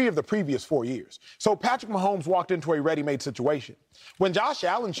playoffs 3 of the previous 4 years. So Patrick Mahomes walked into a ready-made situation. When Josh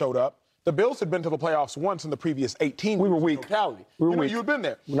Allen showed up, the Bills had been to the playoffs once in the previous 18 We were weeks. weak. Totality. We were weak. You had been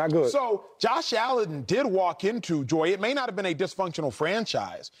there. Not good. So Josh Allen did walk into, Joy, it may not have been a dysfunctional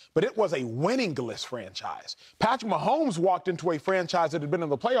franchise, but it was a winning-less franchise. Patrick Mahomes walked into a franchise that had been in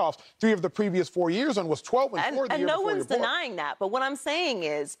the playoffs 3 of the previous 4 years and was 12-4 the year And no before one's your boy. denying that. But what I'm saying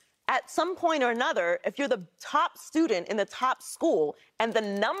is, at some point or another, if you're the top student in the top school and the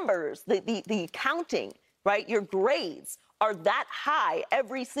numbers, the counting, right, your grades are that high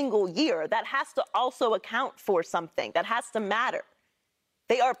every single year, that has to also account for something. That has to matter.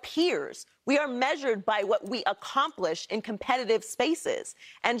 They are peers. We are measured by what we accomplish in competitive spaces.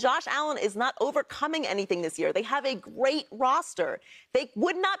 And Josh Allen is not overcoming anything this year. They have a great roster. They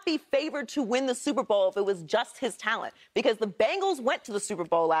would not be favored to win the Super Bowl if it was just his talent, because the Bengals went to the Super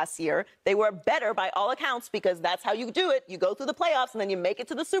Bowl last year. They were better by all accounts because that's how you do it. You go through the playoffs and then you make it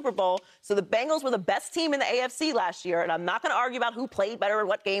to the Super Bowl. So the Bengals were the best team in the AFC last year, and I'm not going to argue about who played better in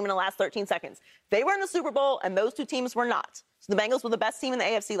what game in the last 13 seconds. They were in the Super Bowl, and those two teams were not. So the Bengals were the best team in the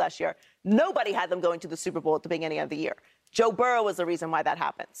AFC last year. Nobody had them going to the Super Bowl at the beginning of the year. Joe Burrow was the reason why that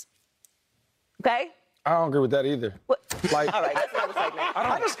happens. Okay? I don't agree with that either. Like, All right, that's another segment.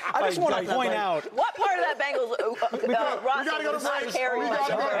 I just want to point out. What part of that Bengals roster gotta go to was not break. carried We by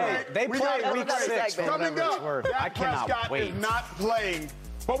gotta Joe go to Burrow? break. They We play gotta go to week break. 6 for Coming whatever it's up, worth. Dak I cannot Prescott wait. is not playing.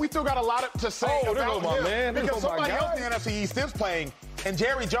 But we still got a lot to say Oh, there about goes my him man. There because goes my somebody else in guy. the NFC East is playing, and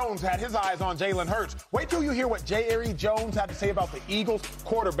Jerry Jones had his eyes on Jalen Hurts. Wait till you hear what Jerry Jones had to say about the Eagles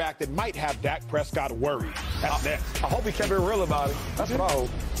quarterback that might have Dak Prescott worried. That's next. I hope he kept it real about it. That's what I hope.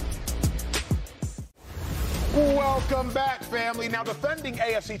 Welcome back, family. Now, defending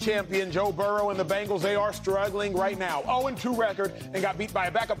AFC champion Joe Burrow and the Bengals, they are struggling right now. 0-2 record and got beat by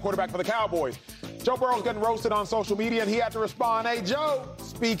a backup quarterback for the Cowboys. Joe Burrow's getting roasted on social media, and he had to respond, "Hey, Joe,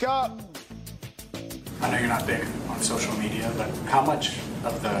 speak up." I know you're not big on social media, but how much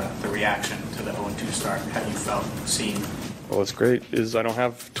of the reaction to the 0-2 start have you felt, seen? Well, what's great is I don't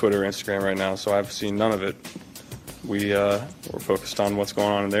have Twitter or Instagram right now, so I've seen none of it. We're focused on what's going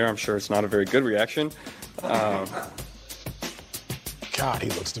on in there. I'm sure it's not a very good reaction. God, he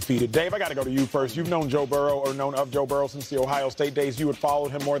looks defeated. Dave, I got to go to you first. You've known Joe Burrow or known of Joe Burrow since the Ohio State days. You had followed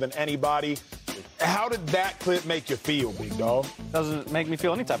him more than anybody. How did that clip make you feel, big dog? Doesn't make me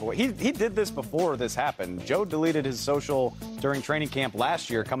feel any type of way. He did this before this happened. Joe deleted his social during training camp last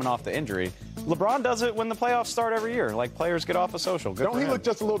year coming off the injury. LeBron does it when the playoffs start every year. Like, players get off of social. Good Don't for he him. look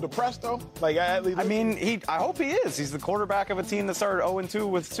just a little depressed, though? Like, I mean, I hope he is. He's the quarterback of a team that started 0-2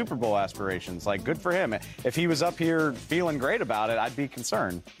 with Super Bowl aspirations. Like, good for him. If he was up here feeling great about it, I'd be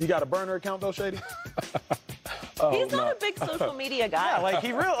concerned. You got a burner account, though, Shady? He's not a big social media guy. Yeah, like,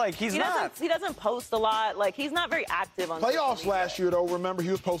 he's not. He doesn't post a lot. Like, he's not very active on social Playoffs media. last year, though, remember, he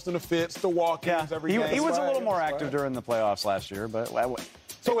was posting the fits, the walk-ins every He day. was a little more That's active right. during the playoffs last year, but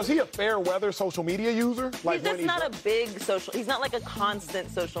So is he a fair weather social media user? He's just not a big social. He's not like a constant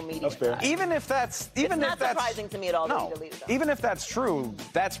social media. That's fair. guy. even if that's It's not surprising to me at all that he deleted them. even if that's true,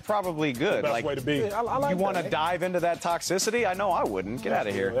 that's probably good. Best like, way to be. I like you want to that. dive into that toxicity? I know I wouldn't. Get out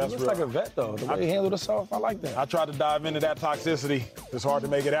of here. That's He looks real. like a vet, though. The way he handled himself, I like that. I tried to dive into that toxicity. It's hard to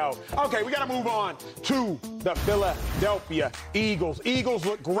make it out. Okay, we got to move on to the Philadelphia Eagles. Eagles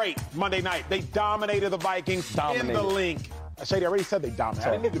look great Monday night. They dominated the Vikings in the Dominated. link. Shady, I already said they dominated.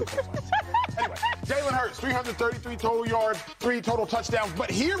 I didn't need you to close my Anyway, Jalen Hurts, 333 total yards, 3 total touchdowns. But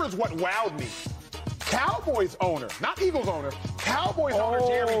here is what wowed me. Cowboys owner, not Eagles owner, Cowboys owner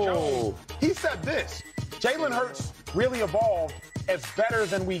Jerry Jones, he said this: Jalen Hurts really evolved as better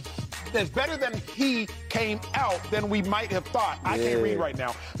than he came out than we might have thought. I can't read right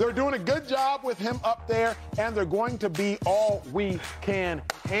now. They're doing a good job with him up there, and they're going to be all we can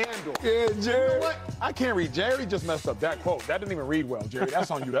handle. Yeah, Jerry. You know what? I can't read. Jerry just messed up that quote. That didn't even read well, Jerry. That's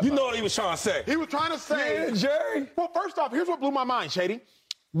on you. That's You on know what he was trying to say. He was trying to say. Yeah, Jerry. Well, first off, here's what blew my mind, Shady.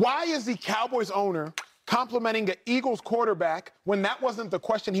 Why is the Cowboys owner complimenting the Eagles quarterback when that wasn't the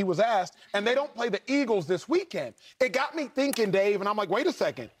question he was asked, and they don't play the Eagles this weekend? It got me thinking, Dave, and I'm like, wait a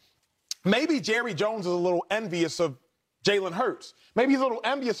second. Maybe Jerry Jones is a little envious of Jalen Hurts. Maybe he's a little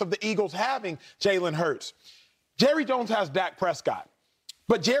envious of the Eagles having Jalen Hurts. Jerry Jones has Dak Prescott,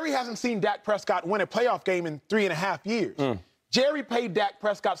 but Jerry hasn't seen Dak Prescott win a playoff game in 3.5 years. Jerry paid Dak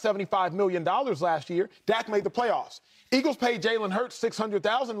Prescott $75 million last year. Dak made the playoffs. Eagles paid Jalen Hurts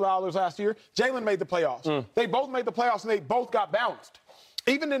 $600,000 last year. Jalen made the playoffs. They both made the playoffs, and they both got bounced.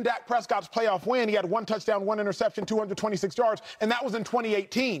 Even in Dak Prescott's playoff win, he had 1 touchdown, 1 interception, 226 yards, and that was in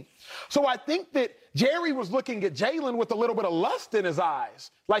 2018. So I think that Jerry was looking at Jalen with a little bit of lust in his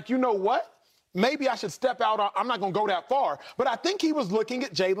eyes. Like, you know what? Maybe I should step out. I'm not going to go that far. But I think he was looking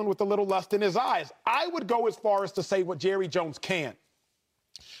at Jalen with a little lust in his eyes. I would go as far as to say what Jerry Jones can.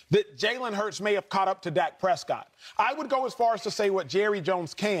 That Jalen Hurts may have caught up to Dak Prescott. I would go as far as to say what Jerry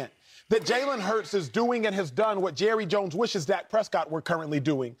Jones can. That Jalen Hurts is doing and has done what Jerry Jones wishes Dak Prescott were currently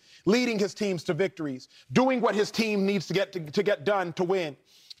doing, leading his teams to victories, doing what his team needs to get done to win.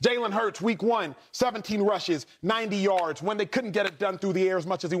 Jalen Hurts, week 1, 17 rushes, 90 yards, when they couldn't get it done through the air as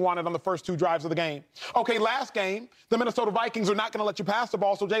much as he wanted on the first 2 drives of the game. Okay, last game, the Minnesota Vikings are not going to let you pass the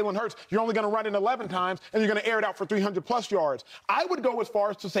ball, so Jalen Hurts, you're only going to run it 11 times, and you're going to air it out for 300-plus yards. I would go as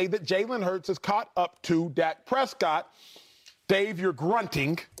far as to say that Jalen Hurts has caught up to Dak Prescott. Dave, you're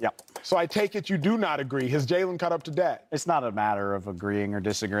grunting. Yep. So I take it you do not agree. Has Jalen caught up to Dak? It's not a matter of agreeing or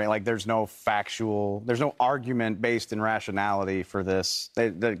disagreeing. Like, there's no argument based in rationality for this.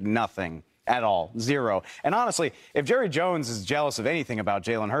 Nothing at all. Zero. And honestly, if Jerry Jones is jealous of anything about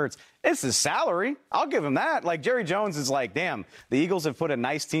Jalen Hurts, it's his salary. I'll give him that. Like, Jerry Jones is like, damn, the Eagles have put a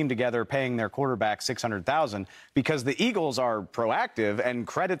nice team together paying their quarterback $600,000 because the Eagles are proactive, and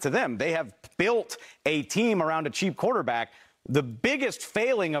credit to them. They have built a team around a cheap quarterback. The biggest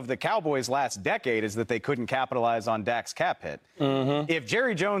failing of the Cowboys last decade is that they couldn't capitalize on Dak's cap hit. If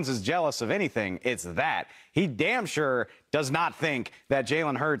Jerry Jones is jealous of anything, it's that. He damn sure does not think that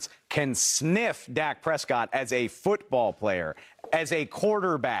Jalen Hurts can sniff Dak Prescott as a football player, as a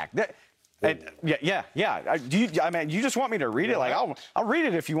quarterback. Yeah. I mean, you just want me to read it? Like, I'll read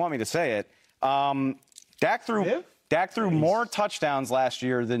it if you want me to say it. Dak threw more touchdowns last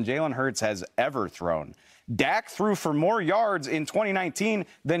year than Jalen Hurts has ever thrown. Dak threw for more yards in 2019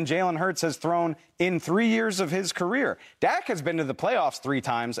 than Jalen Hurts has thrown in 3 years of his career. Dak has been to the playoffs 3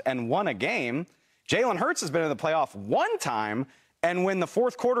 times and won a game. Jalen Hurts has been to the playoff 1 time, and when the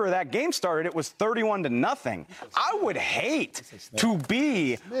fourth quarter of that game started, it was 31-0. I would hate to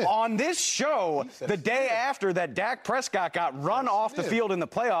be on this show the day after that Dak Prescott got run off the field in the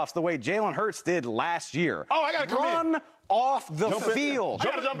playoffs the way Jalen Hurts did last year. Oh, I got to come in. Off the field.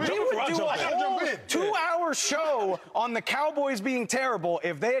 We would do a whole 2-hour show on the Cowboys being terrible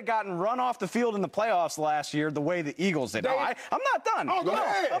if they had gotten run off the field in the playoffs last year the way the Eagles did. No, I'm not done. Oh, go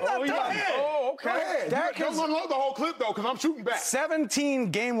ahead. I'm not done. Oh, okay. Don't unload the whole clip, though, because I'm shooting back.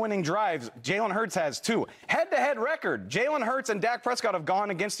 17 game-winning drives. Jalen Hurts has 2. Head-to-head record. Jalen Hurts and Dak Prescott have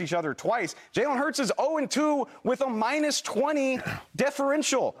gone against each other twice. Jalen Hurts is 0-2 with a -20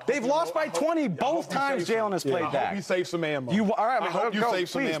 differential. They've lost by 20 both times Jalen has played Dak. I hope you save some ammo. All right, I hope you save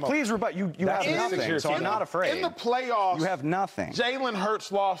some ammo. Please rebut. You have nothing, so I'm not afraid. In the playoffs, you have nothing. Jalen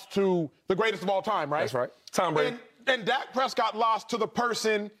Hurts lost to the greatest of all time, right? That's right. Tom Brady. And Dak Prescott lost to the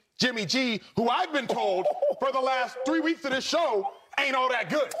person, Jimmy G, who I've been told for the last 3 weeks of this show ain't all that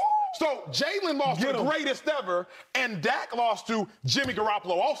good. So Jalen lost to the greatest ever, and Dak lost to Jimmy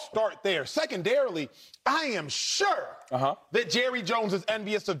Garoppolo. I'll start there. Secondarily, I am sure that Jerry Jones is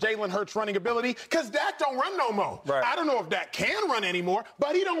envious of Jalen Hurts' running ability because Dak don't run no more. Right. I don't know if Dak can run anymore,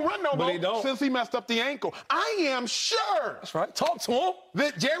 but he don't run no more since he messed up the ankle. I am sure. That's right. Talk to him.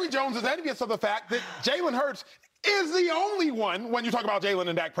 That Jerry Jones is envious of the fact that Jalen Hurts is the only one, when you talk about Jalen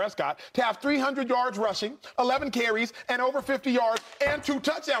and Dak Prescott, to have 300 yards rushing, 11 carries, and over 50 yards, and 2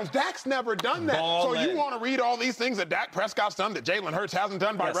 touchdowns. Dak's never done that. So you want to read all these things that Dak Prescott's done that Jalen Hurts hasn't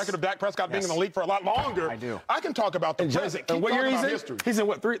done by record of Dak Prescott being in the league for a lot longer. I do. I can talk about the present. And what year he's in? History. He's in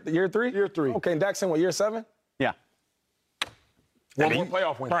what, year 3? Year 3. Okay, and Dak's in what, year 7? Yeah. One more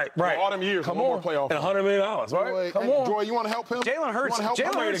playoff win. Right. All them years. Come one on. more playoff And $100 million, right? Come on. Joy, you want to help him? Jalen Hurts.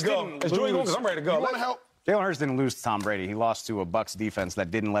 I'm ready to go. Is Joy going? Because I'm ready to go. You want to help? Jalen Hurts didn't lose to Tom Brady. He lost to a Bucs defense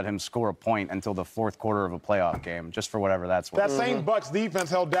that didn't let him score a point until the fourth quarter of a playoff game, just for whatever that's worth. That same Bucs defense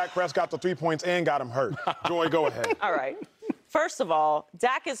held Dak Prescott to 3 points and got him hurt. Joy, go ahead. All right. First of all,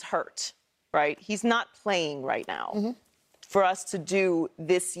 Dak is hurt, right? He's not playing right now for us to do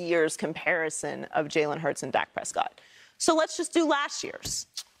this year's comparison of Jalen Hurts and Dak Prescott. So let's just do last year's.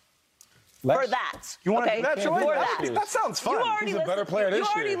 For that. You want to do that, Joy? For that. That sounds fun. He's a better player this year.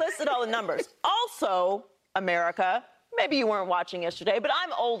 You already listed all the numbers. Also, America, maybe you weren't watching yesterday, but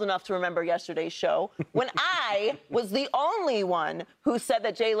I'm old enough to remember yesterday's show when I was the only one who said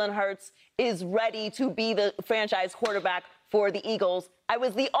that Jalen Hurts is ready to be the franchise quarterback for the Eagles. I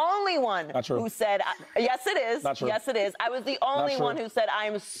was the only one who said, yes, it is. Not true. Yes, it is. I was the only one who said, I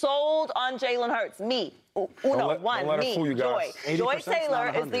am sold on Jalen Hurts. Me. Me. Joy. Joy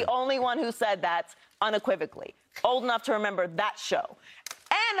Taylor is the only one who said that unequivocally. Old enough to remember that show.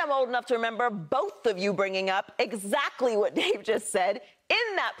 And I'm old enough to remember both of you bringing up exactly what Dave just said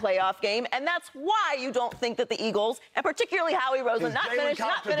in that playoff game, and that's why you don't think that the Eagles, and particularly Howie Roseman, not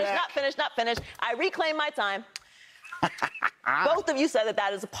finished. I reclaim my time. Both of you said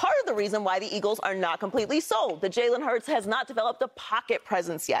that is a part of the reason why the Eagles are not completely sold. That Jalen Hurts has not developed a pocket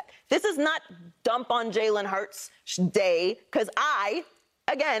presence yet. This is not dump on Jalen Hurts day, because I,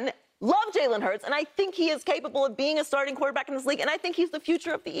 again, love Jalen Hurts, and I think he is capable of being a starting quarterback in this league, and I think he's the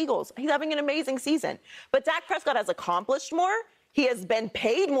future of the Eagles. He's having an amazing season. But Dak Prescott has accomplished more. He has been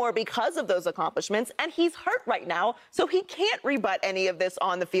paid more because of those accomplishments, and he's hurt right now, so he can't rebut any of this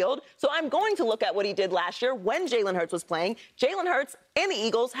on the field. So I'm going to look at what he did last year when Jalen Hurts was playing. Jalen Hurts and the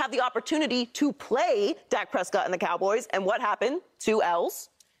Eagles have the opportunity to play Dak Prescott and the Cowboys, and what happened? 2 L's.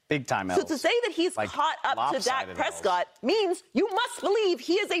 Big time L's. So to say that he's caught up to Dak Prescott means you must believe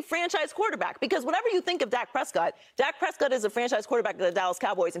he is a franchise quarterback, because whatever you think of Dak Prescott is a franchise quarterback of the Dallas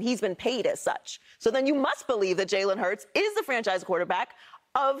Cowboys, and he's been paid as such. So then you must believe that Jalen Hurts is the franchise quarterback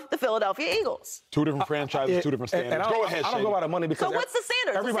of the Philadelphia Eagles. 2 different franchises, 2 different standards. Go ahead, I don't go by the money because. So what's the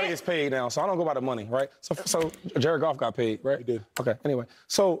standard? Everybody gets paid now, so I don't go by the money, right? So Jared Goff got paid, right? He did. Okay. Anyway,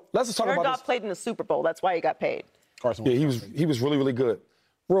 so let's just talk about this. Jared Goff played in the Super Bowl. That's why he got paid. Carson. Yeah, he was really, really good.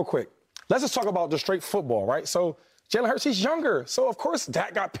 Real quick, let's just talk about the straight football, right? So Jalen Hurts, he's younger. So, of course,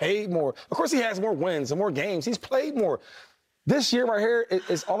 Dak got paid more. Of course, he has more wins and more games. He's played more. This year right here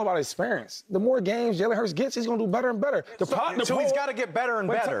is all about experience. The more games Jalen Hurts gets, he's going to do better and better. So he's got to get better and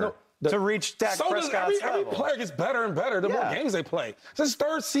better to reach Dak Prescott's level. Every player gets better and better the more games they play. It's his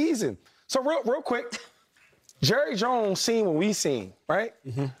 3rd season. So real quick, Jerry Jones seen what we seen, right?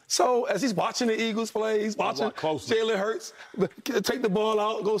 Mm-hmm. So as he's watching the Eagles play, he's watching Jalen Hurts take the ball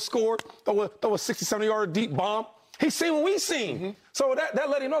out, go score, throw a 60, 70-yard deep bomb. He's seen what we seen. Mm-hmm. So that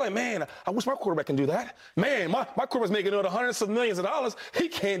let him know, like, man, I wish my quarterback can do that. Man, my quarterback's making another hundreds of millions of dollars. He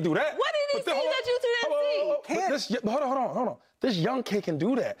can't do that. What did he see that you didn't see? Hold on. This young kid can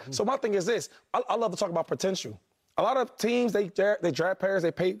do that. Mm-hmm. So my thing is this. I love to talk about potential. A lot of teams, they draft players, they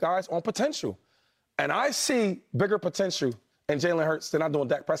pay guys on potential. And I see bigger potential in Jalen Hurts than I do in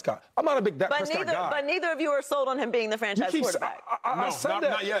Dak Prescott. I'm not a big Dak Prescott guy. But neither of you are sold on him being the franchise quarterback. I said that.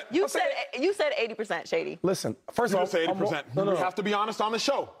 Not yet. You said 80%, Shady. Listen, first of all, say 80%. No. We have to be honest on the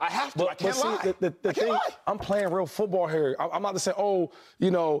show. I have to. I can't lie. The thing, I'm playing real football here. I'm not to say,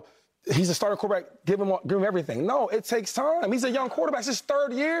 he's a starting quarterback, give him everything. No, it takes time. He's a young quarterback. It's his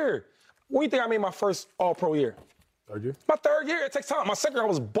 3rd year. When do you think I made my first All-Pro year? 3rd year? My 3rd year. It takes time. My 2nd year, I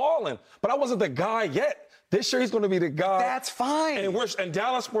was balling, but I wasn't the guy yet. This year, he's going to be the guy. That's fine. And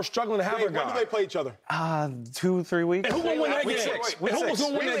Dallas, we're struggling to have a guy. When do they play each other? 2-3 weeks. And who will win that game? Week 6.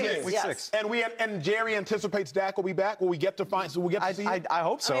 Week 6. And Jerry anticipates Dak will be back. Will we get to see? I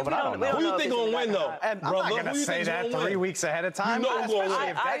hope so, but I don't know. Who do you think will win, though? And I'm not going to say that 3 weeks ahead of time. You know who will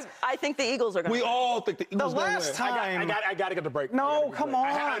win. I think the Eagles are going to win. We all think the Eagles will win. The last time. I got to get the break. No, come on.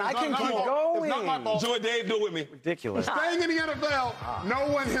 I can keep going. It's not my fault. Joy Dave, do it with me. Ridiculous. Staying in the NFL,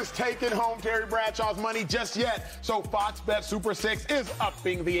 no one has taken home Terry Bradshaw's money just yet. So Fox Bet Super 6 is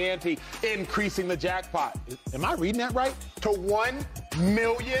upping the ante, increasing the jackpot. Am I reading that right? To $1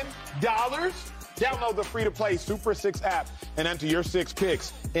 million? Download the free-to-play Super 6 app and enter your 6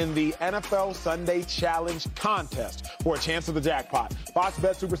 picks in the NFL Sunday Challenge contest for a chance of the jackpot. Fox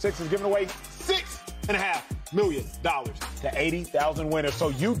Bet Super 6 is giving away $6.5 million to 80,000 winners. So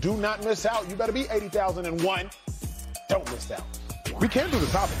you do not miss out. You better be 80,001. Don't miss out. We can do the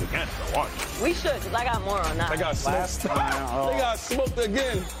topic again, though, aren't we? We should, because I got more on that. They got smoked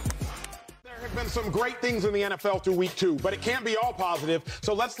again. There have been some great things in the NFL through week 2, but it can't be all positive.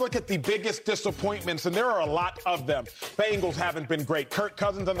 So let's look at the biggest disappointments, and there are a lot of them. Bengals haven't been great. Kirk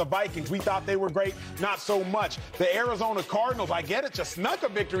Cousins and the Vikings, we thought they were great. Not so much. The Arizona Cardinals, I get it, just snuck a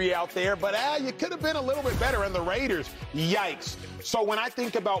victory out there, but you could have been a little bit better. And the Raiders, yikes. So when I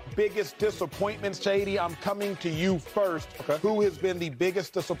think about biggest disappointments, Shady, I'm coming to you first. Okay. Who has been the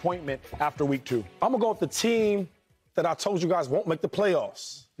biggest disappointment after week 2? I'm going to go with the team that I told you guys won't make the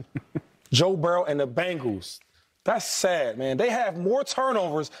playoffs. Joe Burrow and the Bengals. That's sad, man. They have more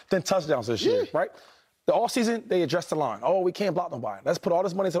turnovers than touchdowns this year, right? The offseason, they addressed the line. Oh, we can't block nobody. Let's put all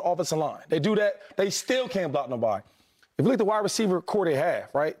this money to the offensive line. They do that. They still can't block nobody. If you look at the wide receiver core they have,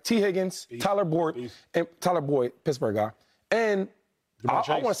 right? T. Higgins, Tyler Boyd, Pittsburgh guy. And I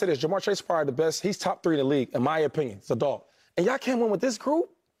want to say this. Jamar Chase is probably the best. He's top 3 in the league, in my opinion. It's a dog. And y'all can't win with this group?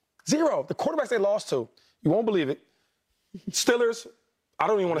 0. The quarterbacks they lost to, you won't believe it. Steelers, I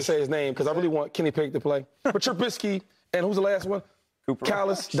don't even want to say his name because I really want Kenny Pickett to play. But Trubisky, and who's the last one? Cooper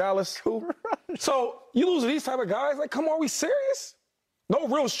Dallas. Cooper Rush. So you lose to these type of guys? Like, come on, are we serious? No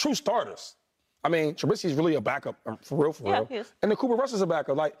real true starters. I mean, Trubisky's really a backup, for real. He is. And then Cooper Rush is a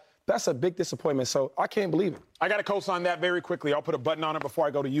backup. Like, That's a big disappointment. So I can't believe it. I got to co-sign that very quickly. I'll put a button on it before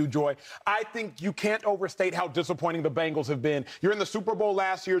I go to you, Joy. I think you can't overstate how disappointing the Bengals have been. You're in the Super Bowl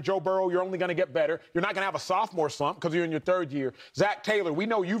last year. Joe Burrow, you're only going to get better. You're not going to have a sophomore slump because you're in your third year. Zach Taylor, we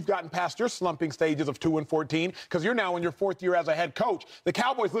know you've gotten past your slumping stages of 2-14 because you're now in your fourth year as a head coach. The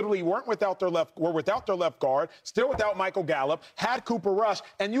Cowboys literally were without their left guard, still without Michael Gallup, had Cooper Rush,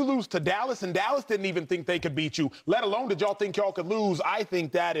 and you lose to Dallas, and Dallas didn't even think they could beat you, let alone did y'all think y'all could lose. I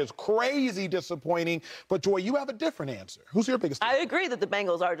think that is crazy disappointing. But, Joy, you have a different answer. Who's your biggest? I agree that the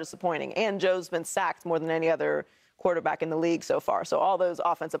Bengals are disappointing, and Joe's been sacked more than any other quarterback in the league so far. So all those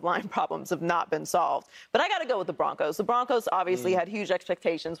offensive line problems have not been solved. But I got to go with the Broncos. The Broncos obviously had huge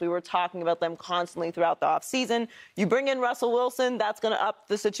expectations. We were talking about them constantly throughout the offseason. You bring in Russell Wilson, that's going to up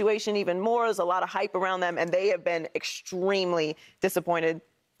the situation even more. There's a lot of hype around them, and they have been extremely disappointed.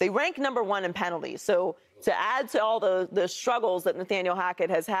 They rank number 1 in penalties. So to add to all the struggles that Nathaniel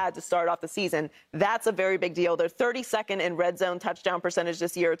Hackett has had to start off the season, that's a very big deal. They're 32nd in red zone touchdown percentage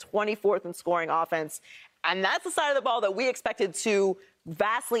this year, 24th in scoring offense. And that's the side of the ball that we expected to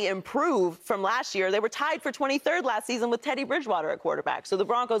vastly improve from last year. They were tied for 23rd last season with Teddy Bridgewater at quarterback. So the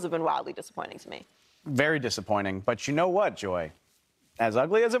Broncos have been wildly disappointing to me. Very disappointing. But you know what, Joy? As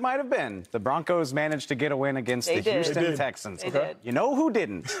ugly as it might have been, the Broncos managed to get a win against the Houston Texans. They did. You know who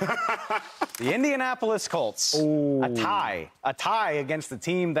didn't? The Indianapolis Colts. Ooh. A tie against the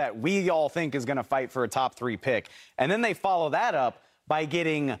team that we all think is going to fight for a top 3 pick. And then they follow that up by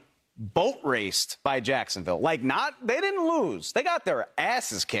getting boat raced by Jacksonville. They didn't lose. They got their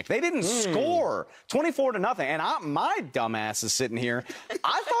asses kicked. They didn't score 24-0. And my dumb ass is sitting here.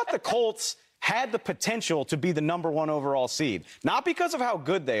 I thought the Colts had the potential to be the number 1 overall seed. Not because of how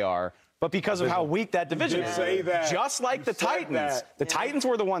good they are, but because of how weak that division is. Say that. Just like the Titans. The Titans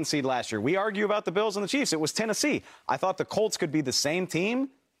were the 1 seed last year. We argue about the Bills and the Chiefs. It was Tennessee. I thought the Colts could be the same team.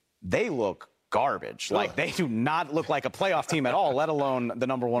 They look garbage. They do not look like a playoff team at all, let alone the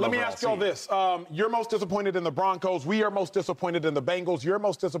number 1 overall seed. Let me ask y'all this. You're most disappointed in the Broncos. We are most disappointed in the Bengals. You're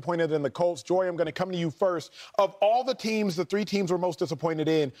most disappointed in the Colts. Joy, I'm going to come to you first. Of all the teams, the 3 teams we're most disappointed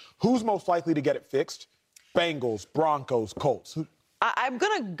in, who's most likely to get it fixed? Bengals, Broncos, Colts. I'm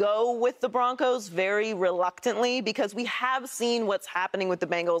going to go with the Broncos very reluctantly because we have seen what's happening with the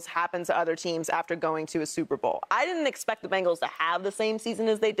Bengals happen to other teams after going to a Super Bowl. I didn't expect the Bengals to have the same season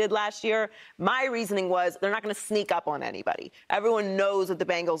as they did last year. My reasoning was they're not going to sneak up on anybody. Everyone knows that the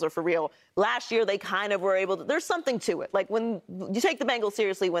Bengals are for real. Last year, they kind of were able to. There's something to it. When you take the Bengals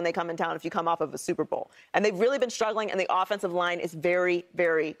seriously when they come in town if you come off of a Super Bowl. And they've really been struggling, and the offensive line is very,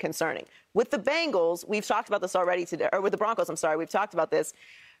 very concerning. With the Bengals, we've talked about this already today, or with the Broncos, we've talked about this.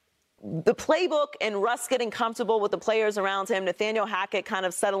 The playbook and Russ getting comfortable with the players around him, Nathaniel Hackett kind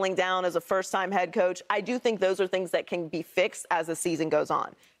of settling down as a first-time head coach, I do think those are things that can be fixed as the season goes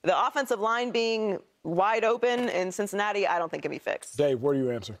on. The offensive line being wide open in Cincinnati, I don't think can be fixed. Dave, where do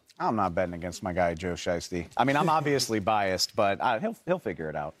you answer? I'm not betting against my guy, Joe Shiesty. I mean, I'm obviously biased, but he'll figure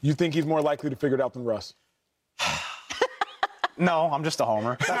it out. You think he's more likely to figure it out than Russ? No, I'm just a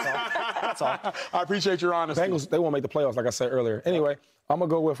homer. That's all. I appreciate your honesty. Bengals, they won't make the playoffs, like I said earlier. Anyway, I'm going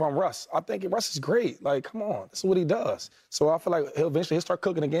to go with Russ. I think Russ is great. Come on. This is what he does. So I feel like he'll start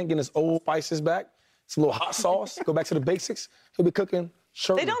cooking again, getting his old spices back. It's a little hot sauce. Go back to the basics. He'll be cooking.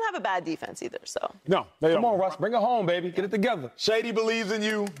 Shortly. They don't have a bad defense either, so. No, they don't. Come on, Russ. Bring it home, baby. Get it together. Shady believes in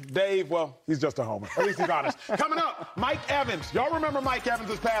you. Dave, well, he's just a homer. At least he's honest. Coming up, Mike Evans. Y'all remember Mike Evans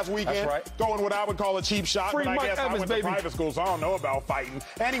this past weekend? That's right. Throwing what I would call a cheap shot. Free but I Mike guess Evans, I went baby. to private school, so I don't know about fighting.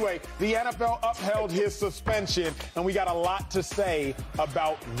 Anyway, the NFL upheld his suspension, and we got a lot to say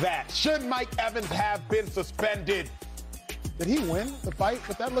about that. Should Mike Evans have been suspended? Did he win the fight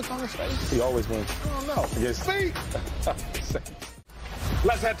with that look on his face? He always wins. I don't know. Yes. See?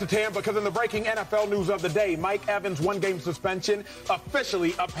 Let's head to Tampa because in the breaking NFL news of the day, Mike Evans' 1-game suspension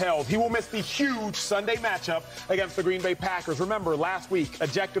officially upheld. He will miss the huge Sunday matchup against the Green Bay Packers. Remember, last week,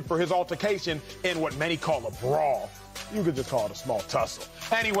 ejected for his altercation in what many call a brawl. You could just call it a small tussle.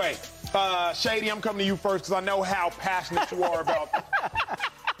 Anyway, Shady, I'm coming to you first because I know how passionate you are about...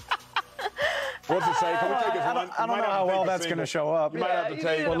 What's it say? Can we take I don't know how well that's going to show up. You might have to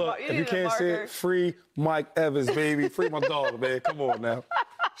take. Well, look, if you can't see it, free Mike Evans, baby. Free my dog, man. Come on now.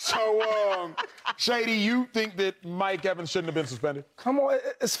 So, Shady, you think that Mike Evans shouldn't have been suspended? Come on,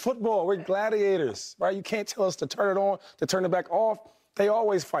 it's football. We're gladiators, right? You can't tell us to turn it on, to turn it back off. They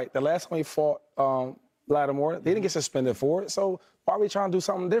always fight. The last time he fought Lattimore, they didn't get suspended for it. So why are we trying to do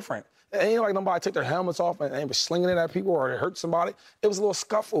something different? It ain't like nobody took their helmets off and was slinging it at people or it hurt somebody. It was a little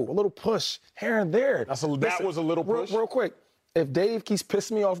scuffle, a little push here and there. That was a little push? Real quick. If Dave keeps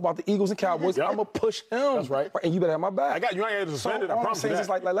pissing me off about the Eagles and Cowboys, I'm gonna push him. That's right. And you better have my back. I got you. I ain't able to suspend it. I all I'm promise you saying is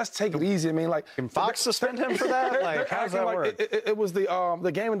that. like, let's take it easy. I mean, like, Can Fox suspend him for that? Like, how does that work? It was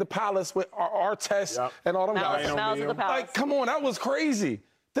the game in the Palace with our test and all them guys. Smells of the Palace. Like, come on, that was crazy.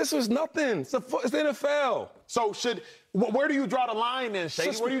 This was nothing. It's the NFL. So where do you draw the line then,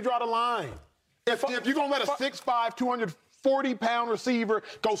 Shady? Where do you draw the line? If you're going to let a 6'5", 240-pound receiver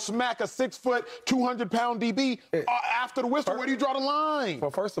go smack a 6', 200-pound DB after the whistle, where do you draw the line?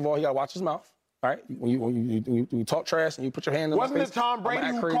 Well, first of all, he got to watch his mouth. All right? When you talk trash and you put your hand in my face. Wasn't it Tom Brady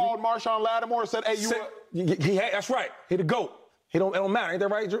who called Marshawn Lattimore and said, hey, that's right. He the GOAT. It don't matter. Ain't that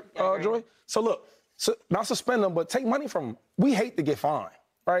right, Joy? So, look, not suspend him, but take money from him. We hate to get fined,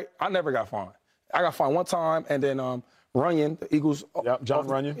 right? I never got fined. I got fined one time, and then Runyon, the Eagles. John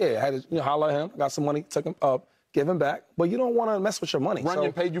Runyon. Yeah, I had to holler at him. Got some money, took him up, give him back. But you don't want to mess with your money.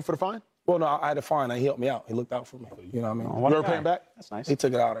 Runyon paid you for the fine? Well, no, I had a fine, and he helped me out. He looked out for me. You know what I mean? You ever pay him back? That's nice. He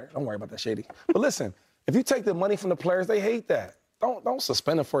took it out of there. Don't worry about that, Shady. But listen, if you take the money from the players, they hate that. Don't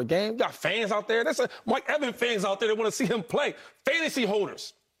suspend him for a game. You got fans out there. There's Mike Evans fans out there that want to see him play. Fantasy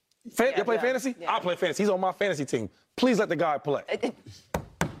holders. You play fantasy? Yeah. I play fantasy. He's on my fantasy team. Please let the guy play.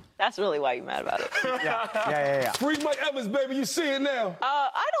 That's really why you're mad about it. Yeah. Free Mike Evans, baby. You see it now.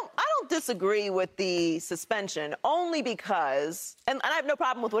 I don't disagree with the suspension, only because, and I have no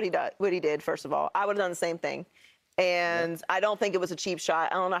problem with what he did. First of all, I would have done the same thing, and I don't think it was a cheap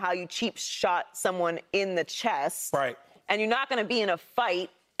shot. I don't know how you cheap shot someone in the chest. Right. And you're not going to be in a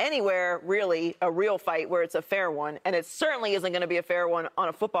fight anywhere, really, a real fight where it's a fair one. And it certainly isn't going to be a fair one on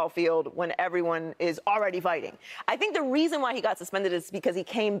a football field when everyone is already fighting. I think the reason why he got suspended is because he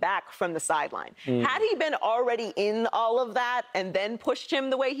came back from the sideline. Had he been already in all of that and then pushed him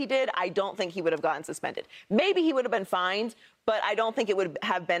the way he did, I don't think he would have gotten suspended. Maybe he would have been fined, but I don't think it would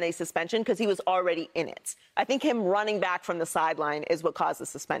have been a suspension because he was already in it. I think him running back from the sideline is what caused the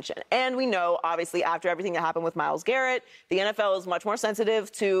suspension. And we know, obviously, after everything that happened with Myles Garrett, the NFL is much more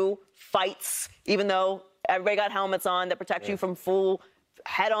sensitive to fights, even though everybody got helmets on that protect you from full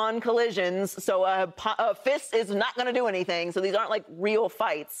head-on collisions. So a fist is not going to do anything. So these aren't like real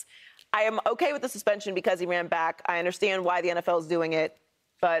fights. I am okay with the suspension because he ran back. I understand why the NFL is doing it.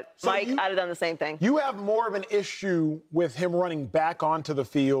 But, so Mike, I'd have done the same thing. You have more of an issue with him running back onto the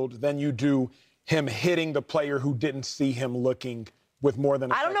field than you do him hitting the player who didn't see him looking with more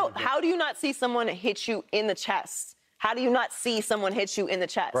than a I don't know. second. How do you not see someone hit you in the chest? How do you not see someone hit you in the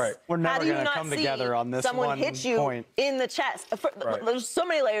chest? Right. We're never How do you gonna not come see together on this someone one hit you point. in the chest? There's so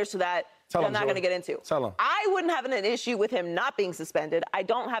many layers to that Tell that him, I'm not Joey. going to get into. Tell him. I wouldn't have an issue with him not being suspended. I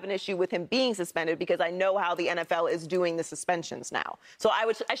don't have an issue with him being suspended because I know how the NFL is doing the suspensions now. So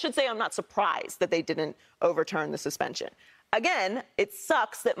I should say I'm not surprised that they didn't overturn the suspension. Again, it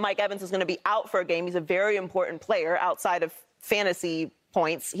sucks that Mike Evans is going to be out for a game. He's a very important player outside of fantasy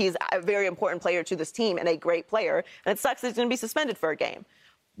points. He's a very important player to this team and a great player. And it sucks that he's going to be suspended for a game.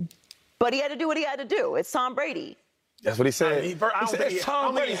 But he had to do what he had to do. It's Tom Brady. That's what he said. I don't think It's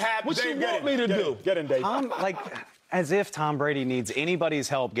Tom Brady. What you want me to do? Get in, Dave. As if Tom Brady needs anybody's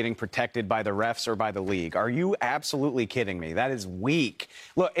help getting protected by the refs or by the league. Are you absolutely kidding me? That is weak.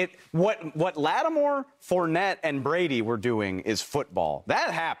 Look, what Lattimore, Fournette, and Brady were doing is football.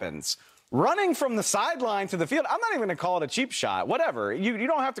 That happens. Running from the sideline to the field, I'm not even going to call it a cheap shot. Whatever. You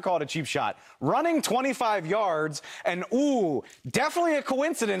don't have to call it a cheap shot. Running 25 yards and, definitely a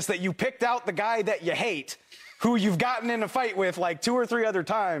coincidence that you picked out the guy that you hate, who you've gotten in a fight with like 2 or 3 other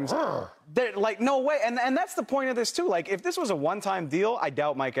times. Like, no way. And that's the point of this, too. Like, if this was a one-time deal, I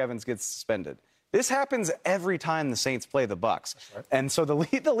doubt Mike Evans gets suspended. This happens every time the Saints play the Bucs. Right. And so the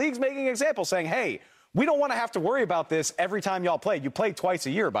league's making an example, saying, hey, we don't want to have to worry about this every time y'all play. You play twice a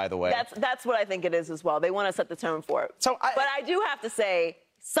year, by the way. That's what I think it is as well. They want to set the tone for it. But I do have to say,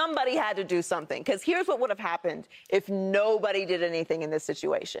 somebody had to do something. Because here's what would have happened if nobody did anything in this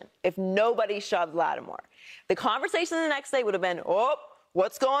situation. If nobody shoved Lattimore. The conversation the next day would have been,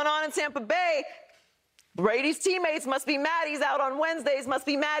 what's going on in Tampa Bay? Brady's teammates must be mad he's out on Wednesdays, must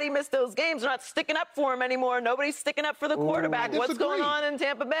be mad he missed those games. They're not sticking up for him anymore. Nobody's sticking up for the quarterback. What's going on in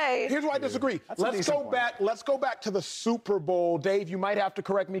Tampa Bay? Here's why I disagree. Let's go back to the Super Bowl. Dave, you might have to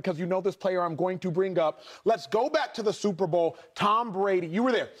correct me because you know this player I'm going to bring up. Let's go back to the Super Bowl. Tom Brady, you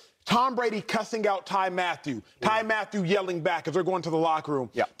were there. Tom Brady cussing out Ty Matthew. Ty Matthew yelling back as they're going to the locker room.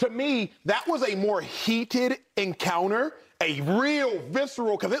 Yeah. To me, that was a more heated encounter a real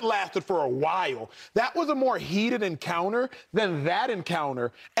visceral, because it lasted for a while. That was a more heated encounter than that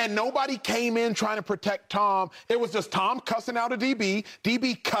encounter. And nobody came in trying to protect Tom. It was just Tom cussing out a DB,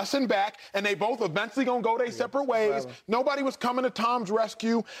 DB cussing back, and they both eventually going to go their separate ways. Nobody was coming to Tom's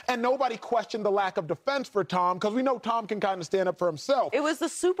rescue, and nobody questioned the lack of defense for Tom, because we know Tom can kind of stand up for himself. It was the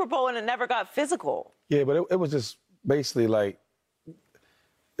Super Bowl, and it never got physical. Yeah, but it was just basically like,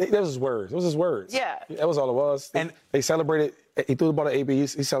 that was his words. It was his words. Yeah. That was all it was. And they celebrated. He threw the ball to AB. He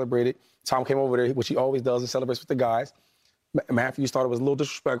celebrated. Tom came over there, which he always does, and celebrates with the guys. Matthews thought it was a little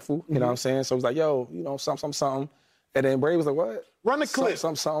disrespectful. You know what I'm saying? So he was like, yo, you know, something. And then Brady was like, what? Run the clip.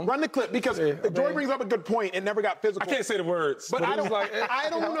 Something. Run the clip, because Joy brings up a good point. It never got physical. I can't say the words. But I don't. Like, I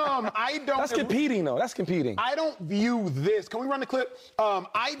don't. That's competing, though. That's competing. I don't view this. Can we run the clip?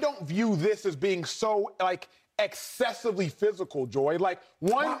 I don't view this as being so like excessively physical, Joy. Like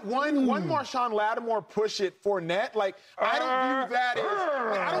one Marshawn Lattimore push it for net. Like I don't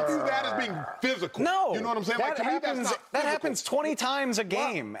view that as being physical. No, you know what I'm saying? That like to happens. me, that's not that physical. happens 20 times a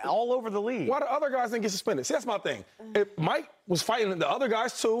game, all over the league. Why the other guys didn't get suspended? See, that's my thing. If Mike was fighting the other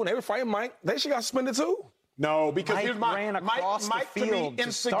guys too, and they were fighting Mike, they should got suspended too. No, because Mike here's my ran across the Mike to field me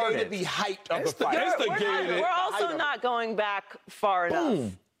to start instigated it. the height of the fight. We're also not going back far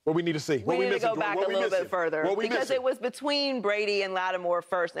enough. What we need to see. We need to go back a little bit further, because it was between Brady and Lattimore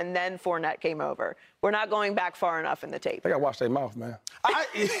first, and then Fournette came over. We're not going back far enough in the tape. They got to watch their mouth, man.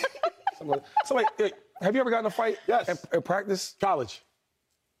 So wait, have you ever gotten in a fight in practice? College.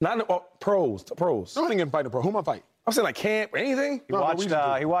 Not in pros. No, I didn't get in fight in pro. Who am I fight? I'm saying like camp or anything. He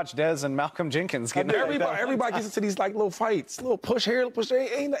watched Dez and Malcolm Jenkins get everybody gets into these like little fights, little push here, little push there.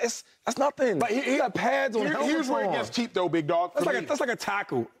 That's nothing. But he got pads on. Here's where it gets cheap, though, big dog. That's like a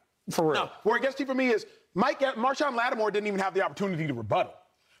tackle, for real. No, where it gets cheap for me is Marshawn Lattimore didn't even have the opportunity to rebuttal.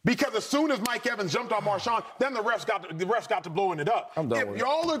 Because as soon as Mike Evans jumped on Marshawn, then the refs got to blowing it up. I'm done with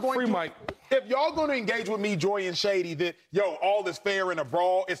it. If y'all going to engage with me, Joy and Shady, that all is fair in a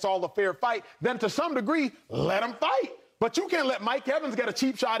brawl, it's all a fair fight, then to some degree, let them fight. But you can't let Mike Evans get a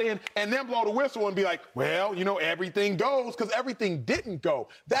cheap shot in and then blow the whistle and be like, well, everything goes, because everything didn't go.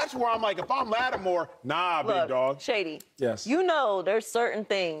 That's where I'm like, if I'm Lattimore, nah, Look, big dog. Shady. Yes. There's certain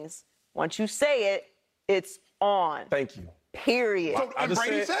things, once you say it, it's on. Thank you. Period. So, and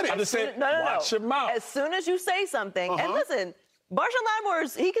Brady said it. I just said, No. watch your mouth. As soon as you say something, and listen, Marshawn Lattimore,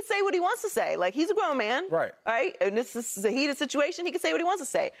 he can say what he wants to say. Like, he's a grown man. Right. Right? And this is a heated situation. He can say what he wants to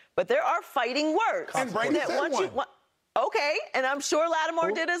say. But there are fighting words. And Brady said one. Okay, and I'm sure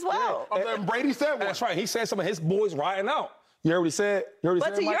Lattimore did as well. Yeah. And Brady said one. That's right. He said some of his boys riding out. You heard what he said?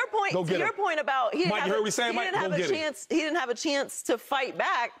 But to your point about he didn't have a chance to fight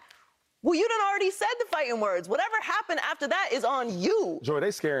back. Well, you done already said the fighting words. Whatever happened after that is on you. Joy, they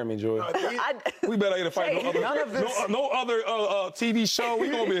scaring me, Joy. We better get a fight. No other TV show. We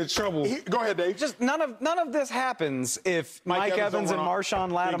gonna be in trouble. Go ahead, Dave. Just none of this happens if Mike Evans and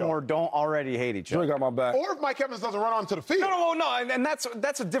Marshawn Lattimore don't already hate each other. Joy got my back. Or if Mike Evans doesn't run onto the field. No, and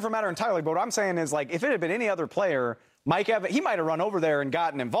that's a different matter entirely. But what I'm saying is, like, if it had been any other player, Mike Evans, he might have run over there and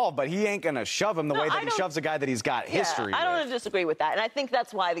gotten involved, but he ain't going to shove him the way that he shoves a guy that he's got history with. I don't disagree with that, and I think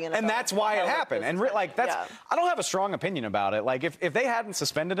that's why the NFL. And that's why it happened. And I don't have a strong opinion about it. Like, if they hadn't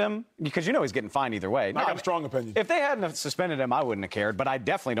suspended him, because he's getting fined either way. I got a strong opinion. If they hadn't suspended him, I wouldn't have cared, but I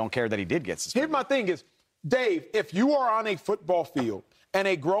definitely don't care that he did get suspended. Here's my thing is, Dave, if you are on a football field and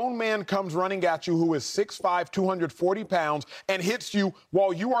a grown man comes running at you who is 6'5", 240 pounds, and hits you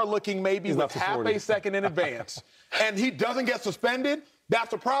while you are looking maybe with half a second in advance, and he doesn't get suspended,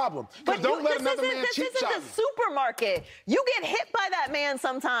 that's a problem. But don't let another man cheap shot you. This isn't the supermarket. You get hit by that man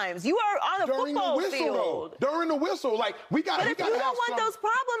sometimes. You are on a football field. During the whistle, like we got. But if you don't want those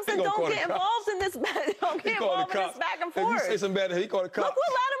problems, then don't get involved in this. Don't get involved in this back and forth. If you say something bad, he called the cops. Look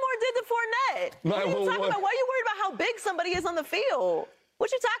what Lattimore did to Fournette. What are you talking about? Why are you worried about how big somebody is on the field?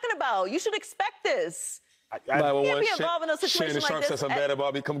 What you talking about? You should expect this. You can't be involved in a situation like Shannon Sharp this. said something bad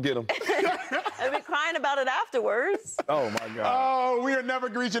about me. Come get him. And be crying about it afterwards. Oh, my God. Oh, we are never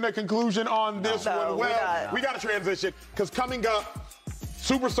reaching a conclusion on this one. Well, we got to transition because coming up,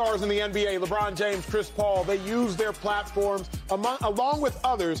 superstars in the NBA, LeBron James, Chris Paul, they use their platforms, along with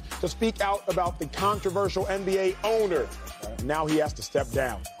others, to speak out about the controversial NBA owner. Now he has to step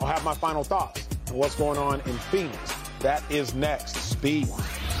down. I'll have my final thoughts on what's going on in Phoenix. That is next. Speed.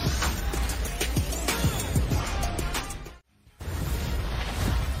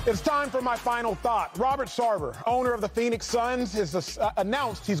 It's time for my final thought. Robert Sarver, owner of the Phoenix Suns, has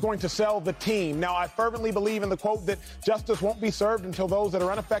announced he's going to sell the team. Now, I fervently believe in the quote that justice won't be served until those that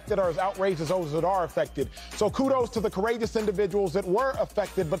are unaffected are as outraged as those that are affected. So kudos to the courageous individuals that were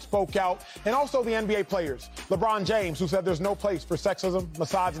affected but spoke out, and also the NBA players. LeBron James, who said there's no place for sexism,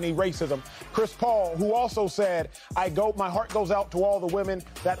 misogyny, racism. Chris Paul, who also said, my heart goes out to all the women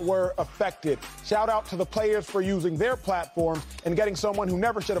that were affected. Shout out to the players for using their platforms and getting someone who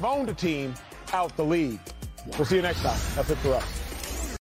never should have owned a team out the league. We'll see you next time. That's it for us.